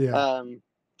 Yeah.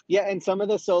 Yeah, and some of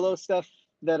the solo stuff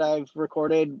that I've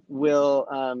recorded will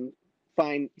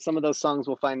find some of those songs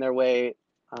will find their way,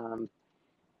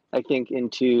 I think,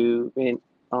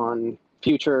 on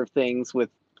future things with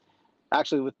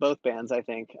both bands. I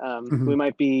think Hmm. we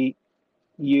might be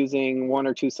using one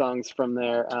or two songs from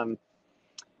there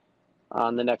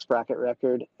on the next Bracket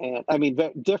record, and I mean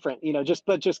different,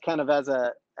 just kind of as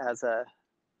a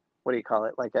what do you call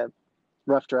it, like a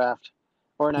rough draft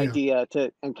or an Yeah. idea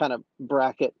to and kind of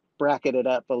bracket it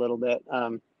up a little bit.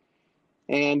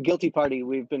 And Guilty Party,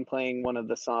 we've been playing one of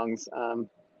the songs.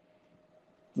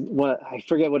 What I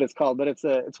forget what it's called, but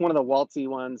it's one of the waltzy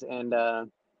ones, and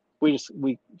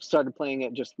we started playing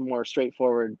it just more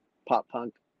straightforward pop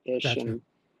punk ish, Gotcha.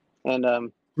 and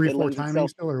 3/4 lends timing itself.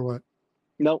 still or what?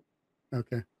 Nope,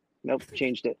 Okay. nope,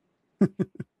 changed it.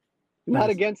 Not Nice.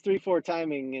 against 3/4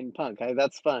 timing in punk.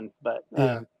 That's fun,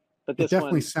 Yeah. but It this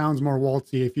definitely one, sounds more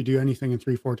waltzy if you do anything in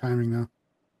 3/4 timing though.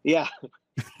 yeah,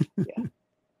 yeah,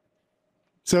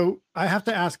 So I have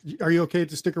to ask, are you okay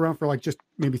to stick around for like just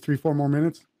maybe 3, 4 more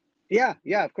minutes? yeah,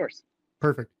 of course.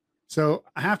 Perfect. So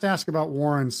I have to ask about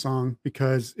Warren's song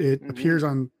because it Hmm. appears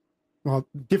on, well,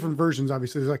 different versions.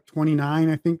 Obviously, there's like 29,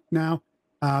 I think now.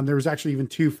 There was actually even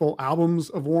 2 full albums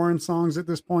of Warren songs at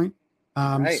this point.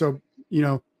 Right. So you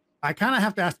know, I kind of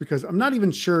have to ask because I'm not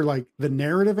even sure like the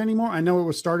narrative anymore. I know it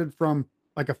was started from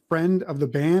like a friend of the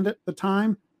band at the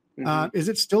time. Hmm. Is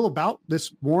it still about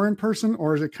this Warren person,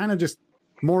 or is it kind of just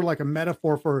more like a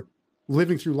metaphor for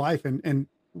living through life? And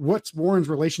what's Warren's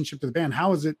relationship to the band?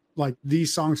 How is it like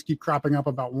these songs keep cropping up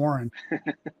about Warren?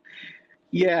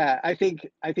 Yeah, I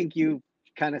think you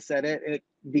kind of said it.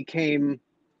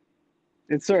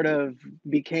 It sort of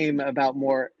became about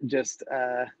more just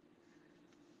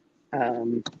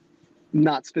um,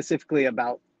 not specifically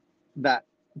about that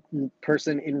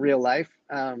person in real life.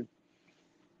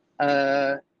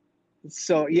 Uh,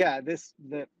 so yeah,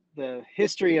 the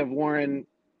history of Warren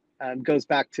goes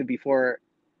back to before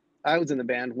I was in the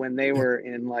band, when they Yeah. were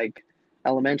in like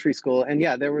elementary school. And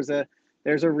yeah, there's a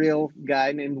real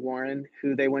guy named Warren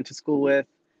who they went to school with,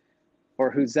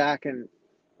 or who Zach and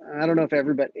I don't know if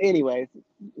everybody. Anyway,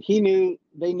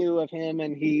 they knew of him,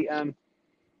 and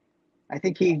I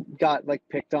think he got like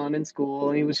picked on in school,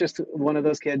 and he was just one of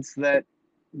those kids that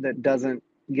doesn't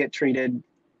get treated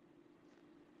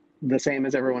the same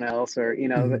as everyone else, or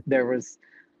Mhm. there was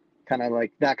kind of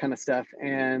like that kind of stuff.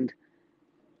 And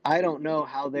I don't know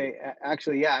how they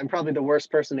actually. Yeah, I'm probably the worst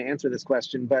person to answer this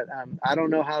question, but I don't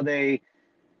know how they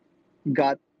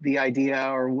got the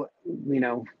idea, or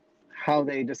how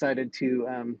they decided to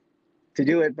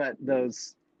do it. But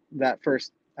that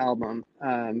first album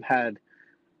had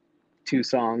 2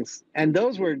 songs, and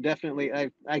those were definitely,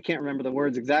 I can't remember the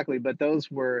words exactly, but those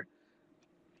were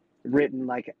written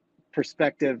like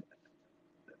perspective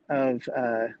of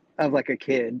like a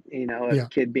kid, a Yeah.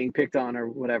 kid being picked on or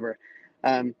whatever.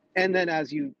 And then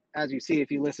as you see,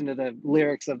 if you listen to the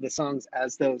lyrics of the songs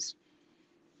as those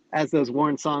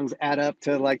Warren songs add up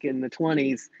to like in the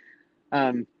 20s,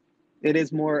 it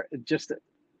is more just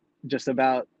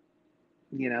about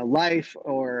life,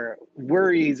 or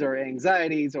worries, or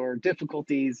anxieties, or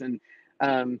difficulties. And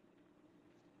um,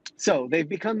 so they've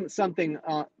become something,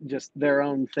 just their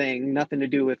own thing, nothing to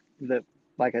do with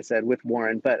like I said, with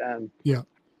Warren. Yeah.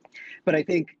 But I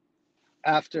think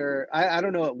after, I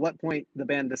don't know at what point the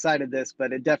band decided this,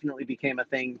 but it definitely became a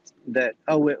thing that,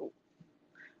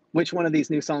 which one of these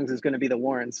new songs is going to be the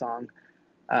Warren song.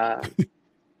 um,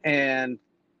 and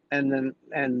then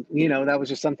that was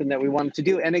just something that we wanted to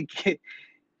do. And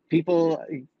people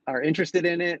are interested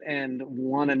in it and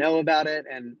want to know about it,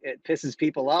 and it pisses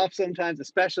people off sometimes,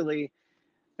 especially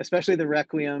the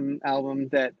Requiem album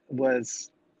that was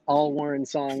all Warren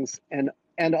songs, and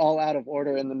all out of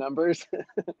order in the numbers.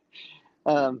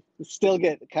 Still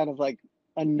get kind of like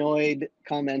annoyed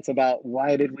comments about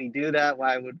why did we do that,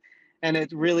 and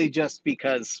it's really just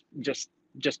because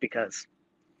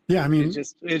Yeah. I mean,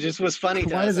 it just was funny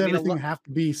to why us. does I mean, everything have to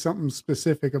be something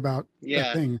specific about a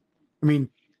yeah, thing? I mean,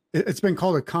 it's been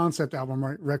called a concept album,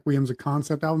 right? Requiem's a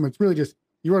concept album. It's really just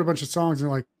you wrote a bunch of songs and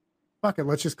you're like, fuck it,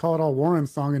 let's just call it all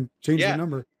Warren's song and change the yeah,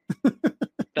 number.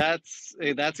 that's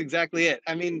exactly it.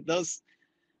 I mean, those,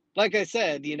 like I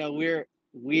said,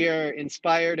 we are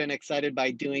inspired and excited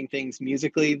by doing things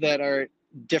musically that are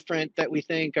different that we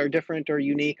think are different or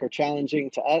unique or challenging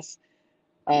to us.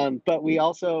 But we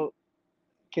also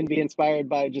can be inspired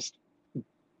by just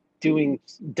doing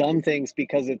dumb things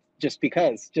because just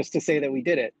to say that we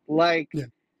did it. Like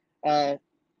the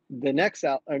next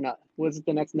or not, was it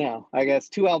the next? No, I guess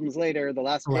 2 albums later, the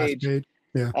last page,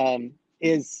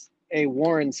 is a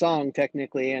Warren song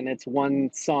technically, and it's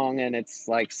one song and it's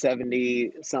like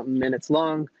 70 something minutes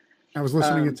long. I was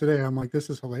listening to it today. I'm like, this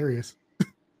is hilarious.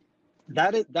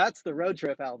 That's the Road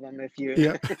Trip album. If you,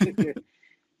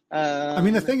 I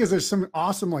mean, the thing is, there's some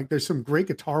awesome, there's some great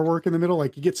guitar work in the middle.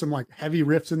 Like you get some heavy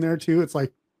riffs in there too. It's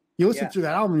like you listen through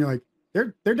that album, you're like,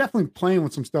 they're definitely playing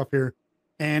with some stuff here,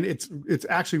 and it's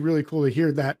actually really cool to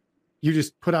hear that you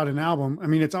just put out an album. I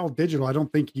mean, it's all digital. I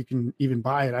don't think you can even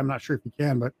buy it. I'm not sure if you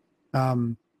can, but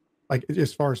like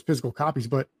as far as physical copies.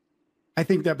 But I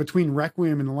think that between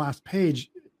Requiem and the last page,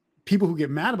 people who get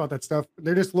mad about that stuff,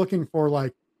 they're just looking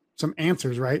for some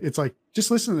answers, right? It's like,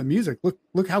 just listen to the music.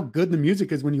 Look how good the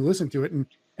music is when you listen to it. And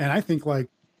I think what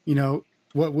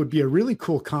would be a really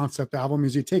cool concept album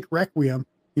is you take Requiem,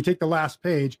 you take the last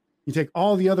page, you take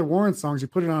all the other Warren songs, you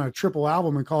put it on a triple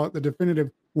album and call it the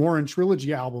definitive Warren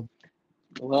trilogy album.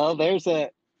 Well, there's a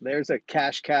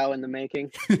cash cow in the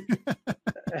making.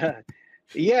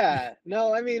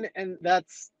 No, I mean, and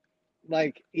that's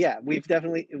we've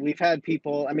had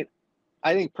people, I mean,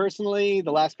 I think personally,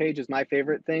 the last page is my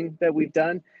favorite thing that we've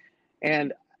done.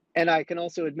 And I can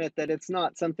also admit that it's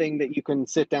not something that you can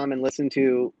sit down and listen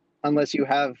to unless you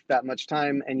have that much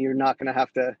time, and you're not going to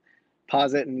have to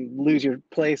pause it and lose your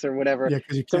place or whatever. Yeah,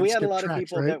 so we had a lot of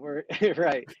people that were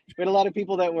right. We had a lot of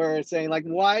people that were saying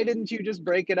why didn't you just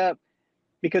break it up?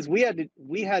 Because we had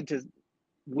to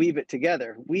weave it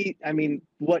together. I mean,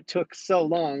 what took so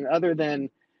long, other than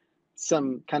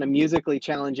some kind of musically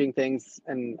challenging things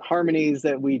and harmonies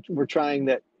that we were trying,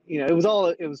 that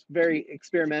it was very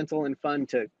experimental and fun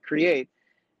to create,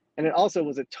 and it also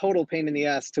was a total pain in the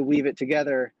ass to weave it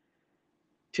together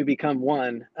to become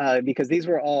one, because these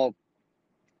were all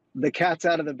the cat's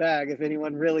out of the bag. If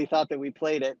anyone really thought that we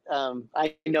played it,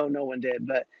 I know no one did,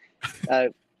 but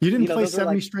you didn't play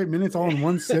 70 straight minutes all in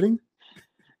one sitting.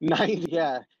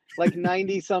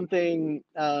 90 something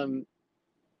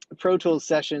Pro Tools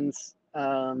sessions,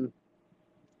 and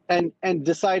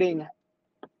deciding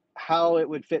how it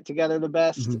would fit together the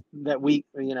best, that we,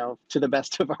 to the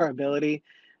best of our ability,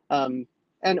 and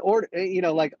all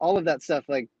of that stuff,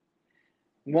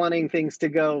 wanting things to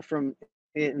go from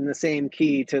in the same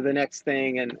key to the next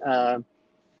thing, and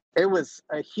it was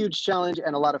a huge challenge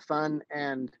and a lot of fun,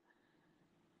 and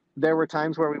there were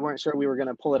times where we weren't sure we were going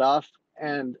to pull it off,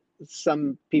 and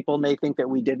some people may think that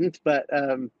we didn't, but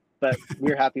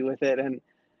we're happy with it, and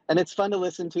it's fun to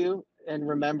listen to and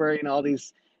remember, all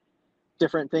these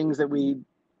different things that we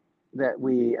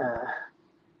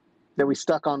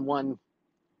stuck on one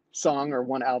song or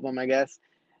one album, I guess.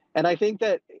 And I think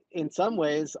that in some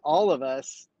ways, all of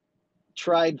us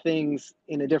tried things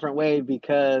in a different way,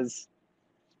 because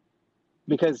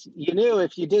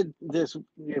if you did this,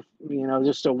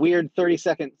 just a weird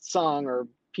 30-second song or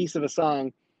piece of a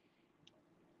song,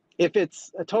 if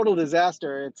it's a total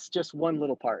disaster, it's just one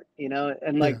little part, and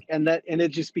it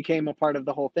just became a part of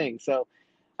the whole thing. So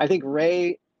I think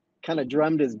Ray kind of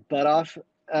drummed his butt off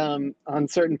on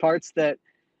certain parts that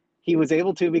he was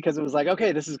able to, because it was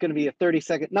okay, this is going to be a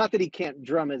 30-second, not that he can't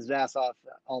drum his ass off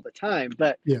all the time,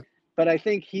 but I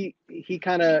think he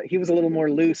was a little more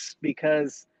loose,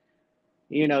 because,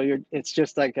 it's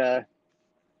just a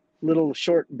little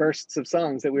short bursts of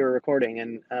songs that we were recording,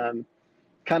 and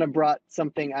kind of brought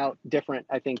something out different,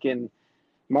 I think, in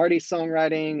Marty's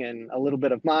songwriting, and a little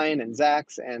bit of mine and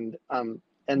Zach's, and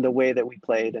the way that we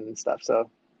played and stuff. So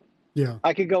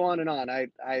I could go on and on.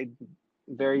 I'm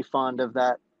very fond of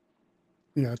that.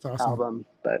 Yeah, it's awesome album.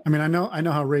 But I mean, I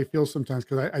know how Ray feels sometimes,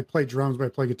 because I play drums, but I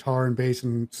play guitar and bass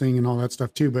and sing and all that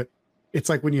stuff too. But it's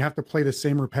like when you have to play the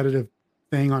same repetitive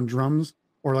thing on drums,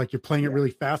 or you're playing it really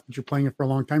fast, but you're playing it for a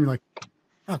long time, you're like,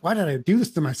 oh, why did I do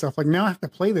this to myself? Now I have to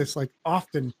play this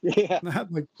often.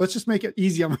 Let's just make it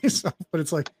easy on myself. But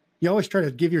it's you always try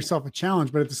to give yourself a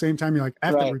challenge, but at the same time, you're I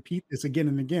have to repeat this again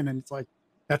and again, and it's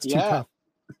that's too tough.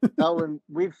 Oh,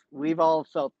 we've all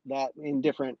felt that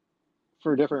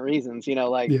for different reasons,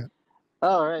 all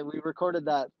right, we recorded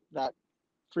that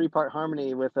 3-part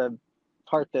harmony with a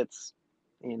part that's,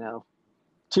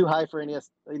 too high for any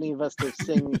of us to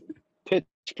sing pitch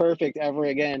perfect ever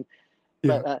again.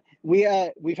 But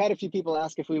we've had a few people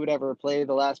ask if we would ever play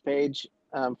the last page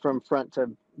from front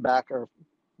to back, or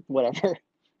whatever,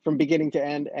 from beginning to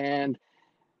end, and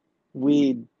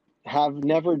we have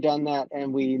never done that,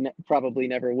 and we probably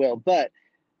never will. But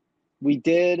we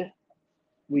did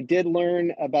we did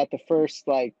learn about the first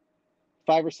like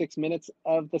 5 or 6 minutes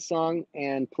of the song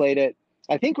and played it.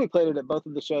 I think we played it at both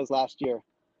of the shows last year.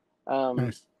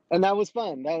 Nice. And that was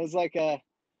fun. That was like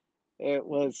it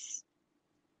was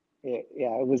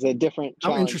a different How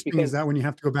challenge interesting is because that when you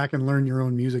have to go back and learn your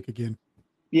own music again?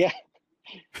 yeah,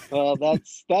 well,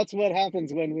 that's what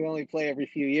happens when we only play every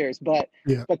few years. But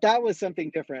Yeah. that was something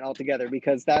different altogether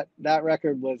because that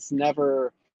record was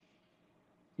never.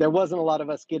 There wasn't a lot of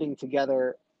us getting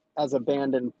together as a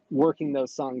band and working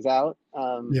those songs out.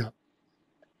 Yeah.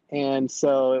 And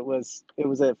so it was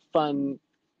a fun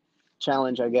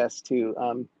challenge, I guess,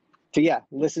 to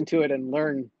listen to it and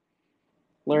learn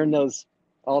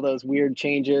all those weird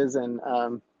changes. And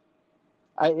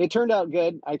it turned out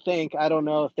good, I think. I don't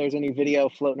know if there's any video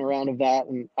floating around of that,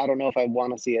 and I don't know if I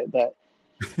want to see it, but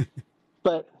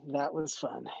that was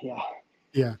fun. Yeah.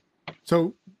 Yeah.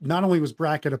 So not only was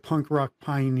Bracket a punk rock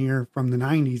pioneer from the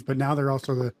 90s, but now they're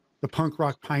also the punk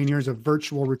rock pioneers of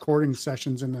virtual recording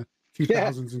sessions in the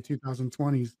 2000s and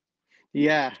 2020s.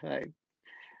 Yeah.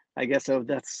 I guess so.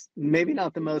 That's maybe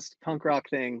not the most punk rock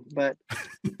thing, but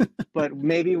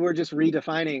maybe we're just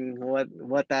redefining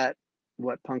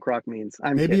what punk rock means.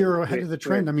 Maybe you're ahead of the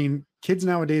trend. I mean, kids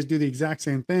nowadays do the exact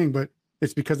same thing, but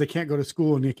it's because they can't go to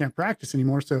school and they can't practice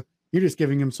anymore. So you're just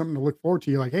giving them something to look forward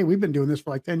to. You're like, hey, we've been doing this for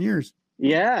like 10 years.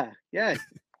 Yeah. Yeah.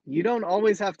 You don't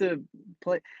always have to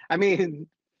play. I mean,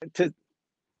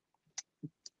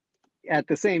 at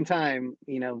the same time,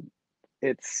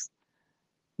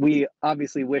 we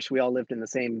obviously wish we all lived in the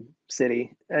same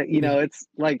city. It's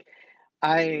like,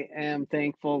 I am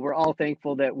thankful. We're all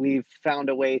thankful that we've found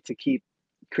a way to keep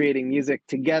creating music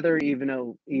together,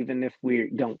 even if we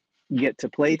don't get to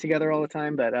play together all the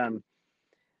time. But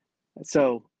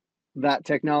so that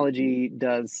technology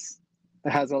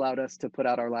has allowed us to put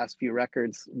out our last few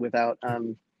records without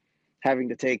having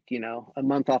to take a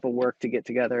month off of work to get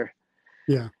together.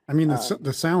 Yeah, I mean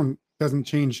the sound doesn't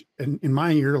change in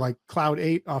my ear. Like Cloud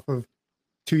 8 off of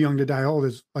Too Young to Die Old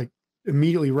is like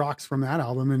immediately rocks from that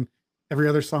album, and every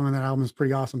other song on that album is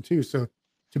pretty awesome too. So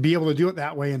to be able to do it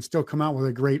that way and still come out with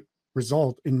a great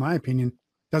result, in my opinion,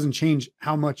 doesn't change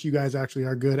how much you guys actually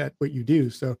are good at what you do.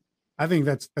 So I think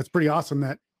that's pretty awesome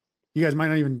that you guys might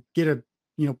not even get a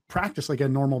practice like a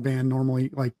normal band normally,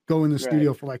 like go in the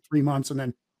studio for like 3 months and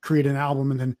then create an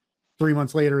album, and then 3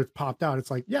 months later it's popped out. It's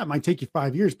like, yeah, it might take you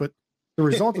 5 years, but the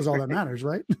result is all that matters,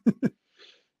 right?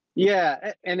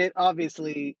 Yeah, and it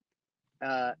obviously,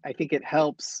 I think it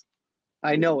helps.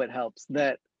 I know it helps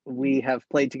that we have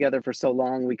played together for so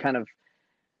long. We kind of,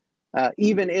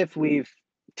 even if we've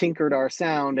tinkered our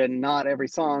sound and not every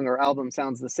song or album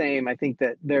sounds the same, I think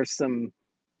that there's some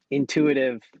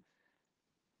intuitive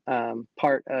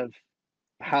part of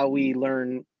how we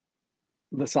learn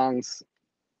the songs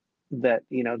that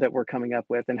we're coming up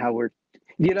with, and how we're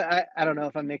I don't know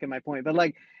if I'm making my point, but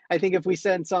like I think if we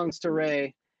send songs to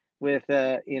Ray with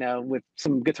with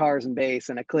some guitars and bass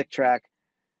and a click track,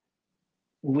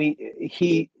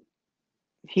 he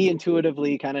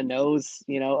intuitively kind of knows,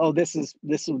 oh, this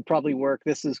would probably work,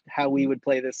 this is how we would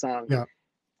play this song. Yeah.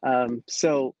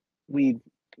 So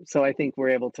I think we're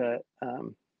able to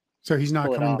so he's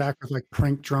not coming back with like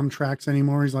crank drum tracks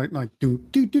anymore. He's like do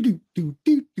do do do do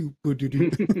do do do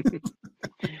do.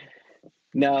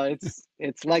 No,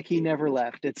 it's like he never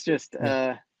left. It's just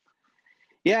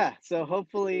yeah. So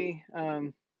hopefully,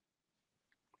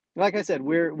 like I said,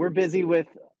 we're busy with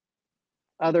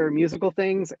other musical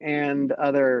things and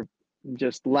other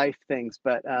just life things,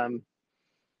 but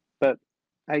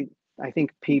I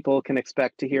think people can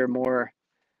expect to hear more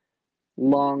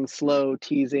long, slow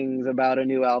teasings about a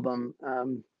new album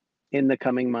in the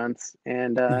coming months,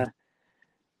 and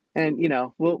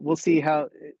we'll see how.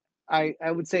 I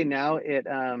would say now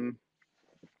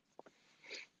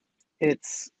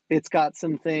it's got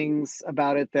some things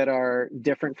about it that are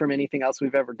different from anything else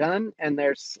we've ever done, and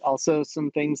there's also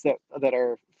some things that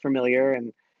are familiar.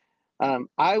 And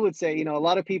I would say a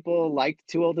lot of people liked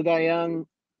Too Old to Die Young,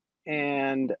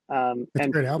 and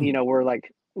great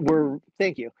album.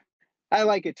 Thank you. I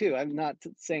like it too. I'm not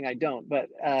saying I don't, but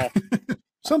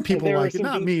some people like it,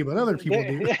 not me, but other people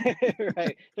do.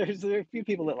 Right. There are a few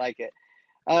people that like it.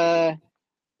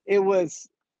 It was,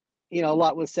 a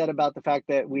lot was said about the fact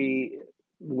that we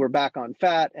were back on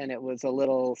Fat, and it was a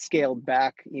little scaled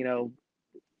back,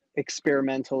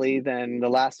 experimentally than the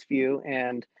last few.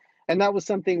 And that was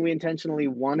something we intentionally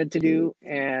wanted to do.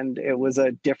 And it was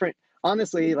a different,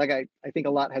 honestly, like I think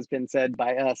a lot has been said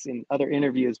by us in other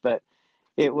interviews, but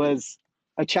it was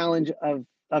a challenge of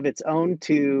its own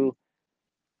to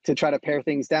try to pare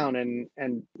things down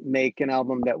and make an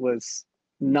album that was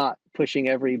not pushing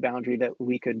every boundary that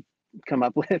we could come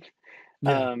up with.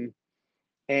 Yeah.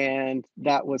 And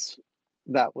that was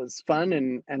fun,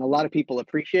 and a lot of people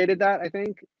appreciated that, I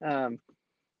think. And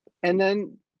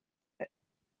then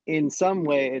in some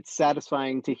way it's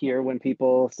satisfying to hear when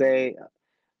people say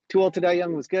Too Old to Die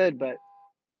Young was good, but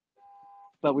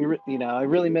I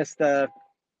really miss the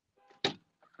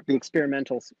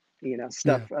experimental,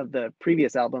 stuff of the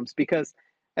previous albums, because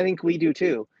I think we do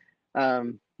too.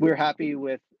 We're happy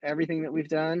with everything that we've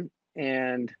done,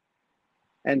 and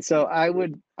so I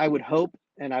would hope,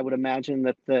 and I would imagine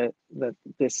that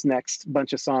this next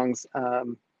bunch of songs,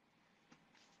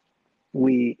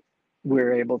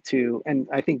 we're able to, and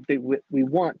I think that we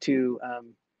want to,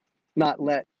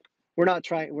 we're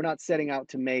not setting out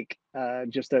to make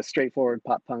just a straightforward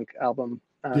pop punk album.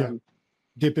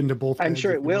 Dip into both. I'm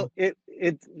sure it will. It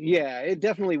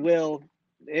definitely will.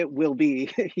 It will be.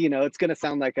 It's going to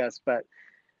sound like us, but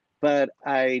we're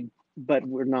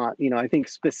not. I think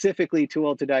specifically Too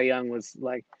Old to Die Young was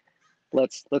like,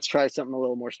 let's try something a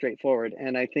little more straightforward.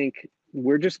 And I think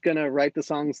we're just going to write the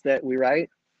songs that we write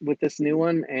with this new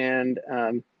one, and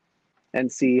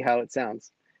see how it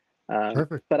sounds.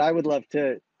 Perfect. But I would love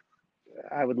to,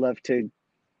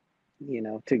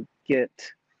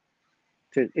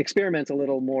 to experiment a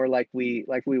little more like we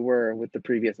were with the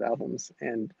previous albums.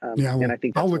 And and I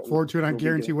think I'll look forward to it. I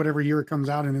guarantee whatever year it comes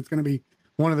out, and it's going to be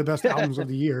one of the best albums of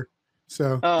the year.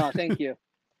 So thank you.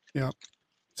 Yeah.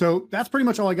 So that's pretty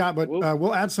much all I got, but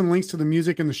we'll add some links to the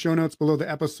music in the show notes below the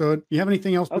episode. Do you have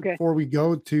anything else before we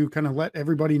go to kind of let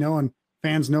everybody know and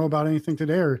fans know about anything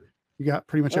today, or you got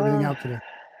pretty much everything out today?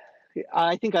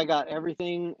 I think I got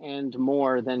everything and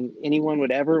more than anyone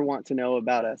would ever want to know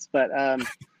about us. But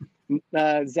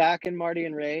Zach and Marty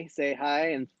and Ray say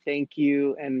hi and thank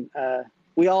you. And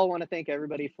we all want to thank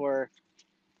everybody for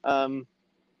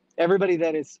everybody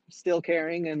that is still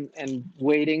caring and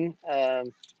waiting,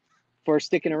 for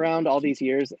sticking around all these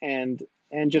years, and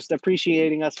just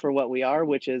appreciating us for what we are,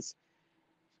 which is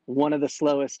one of the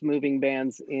slowest moving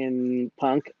bands in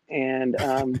punk. And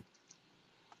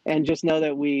just know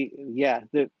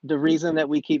that the reason that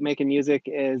we keep making music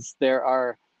is there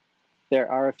are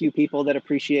a few people that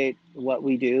appreciate what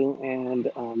we do,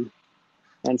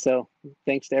 and so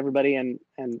thanks to everybody, and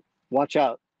watch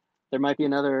out, there might be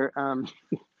another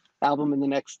album in the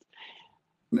next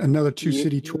another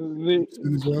two-city tour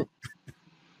as well.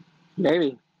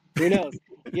 Maybe, who knows?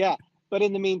 Yeah, but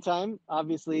in the meantime,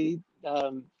 obviously,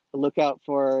 look out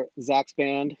for Zach's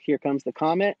band, Here Comes the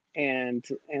Comet, and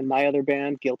my other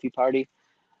band, Guilty Party,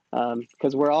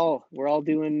 because we're all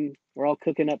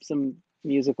cooking up some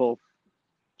musical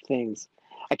things.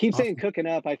 I keep saying cooking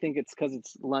up. I think it's because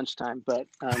it's lunchtime, but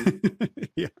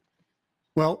yeah.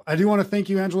 Well, I do want to thank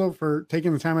you, Angelo, for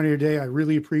taking the time out of your day. I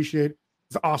really appreciate it.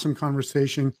 It's an awesome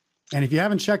conversation. And if you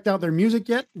haven't checked out their music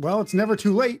yet, well, it's never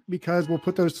too late, because we'll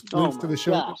put those links to the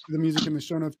show, to the music in the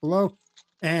show notes below.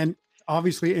 And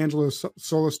obviously Angelo's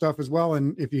solo stuff as well.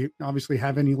 And if you obviously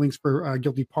have any links for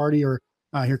Guilty Party, or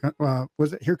Here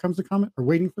Comes the Comet, or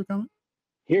Waiting for the Comet?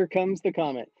 Here Comes the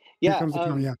Comet. Yeah. Here Comes the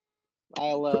Comet, yeah.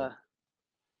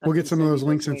 We'll get some of those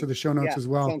links into the show notes as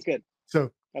well. Sounds good.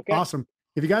 So awesome.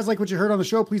 If you guys like what you heard on the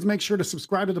show, please make sure to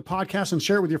subscribe to the podcast and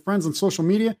share it with your friends on social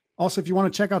media. Also, if you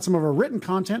want to check out some of our written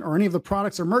content or any of the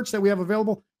products or merch that we have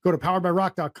available, go to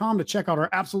poweredbyrock.com to check out our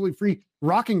absolutely free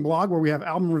rocking blog, where we have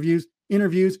album reviews,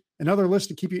 interviews, and other lists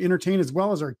to keep you entertained, as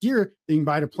well as our gear that you can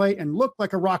buy to play and look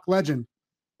like a rock legend.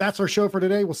 That's our show for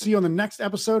today. We'll see you on the next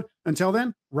episode. Until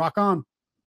then, rock on.